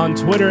handle on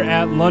Twitter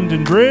at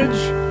London Bridge.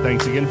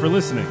 Thanks again for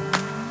listening.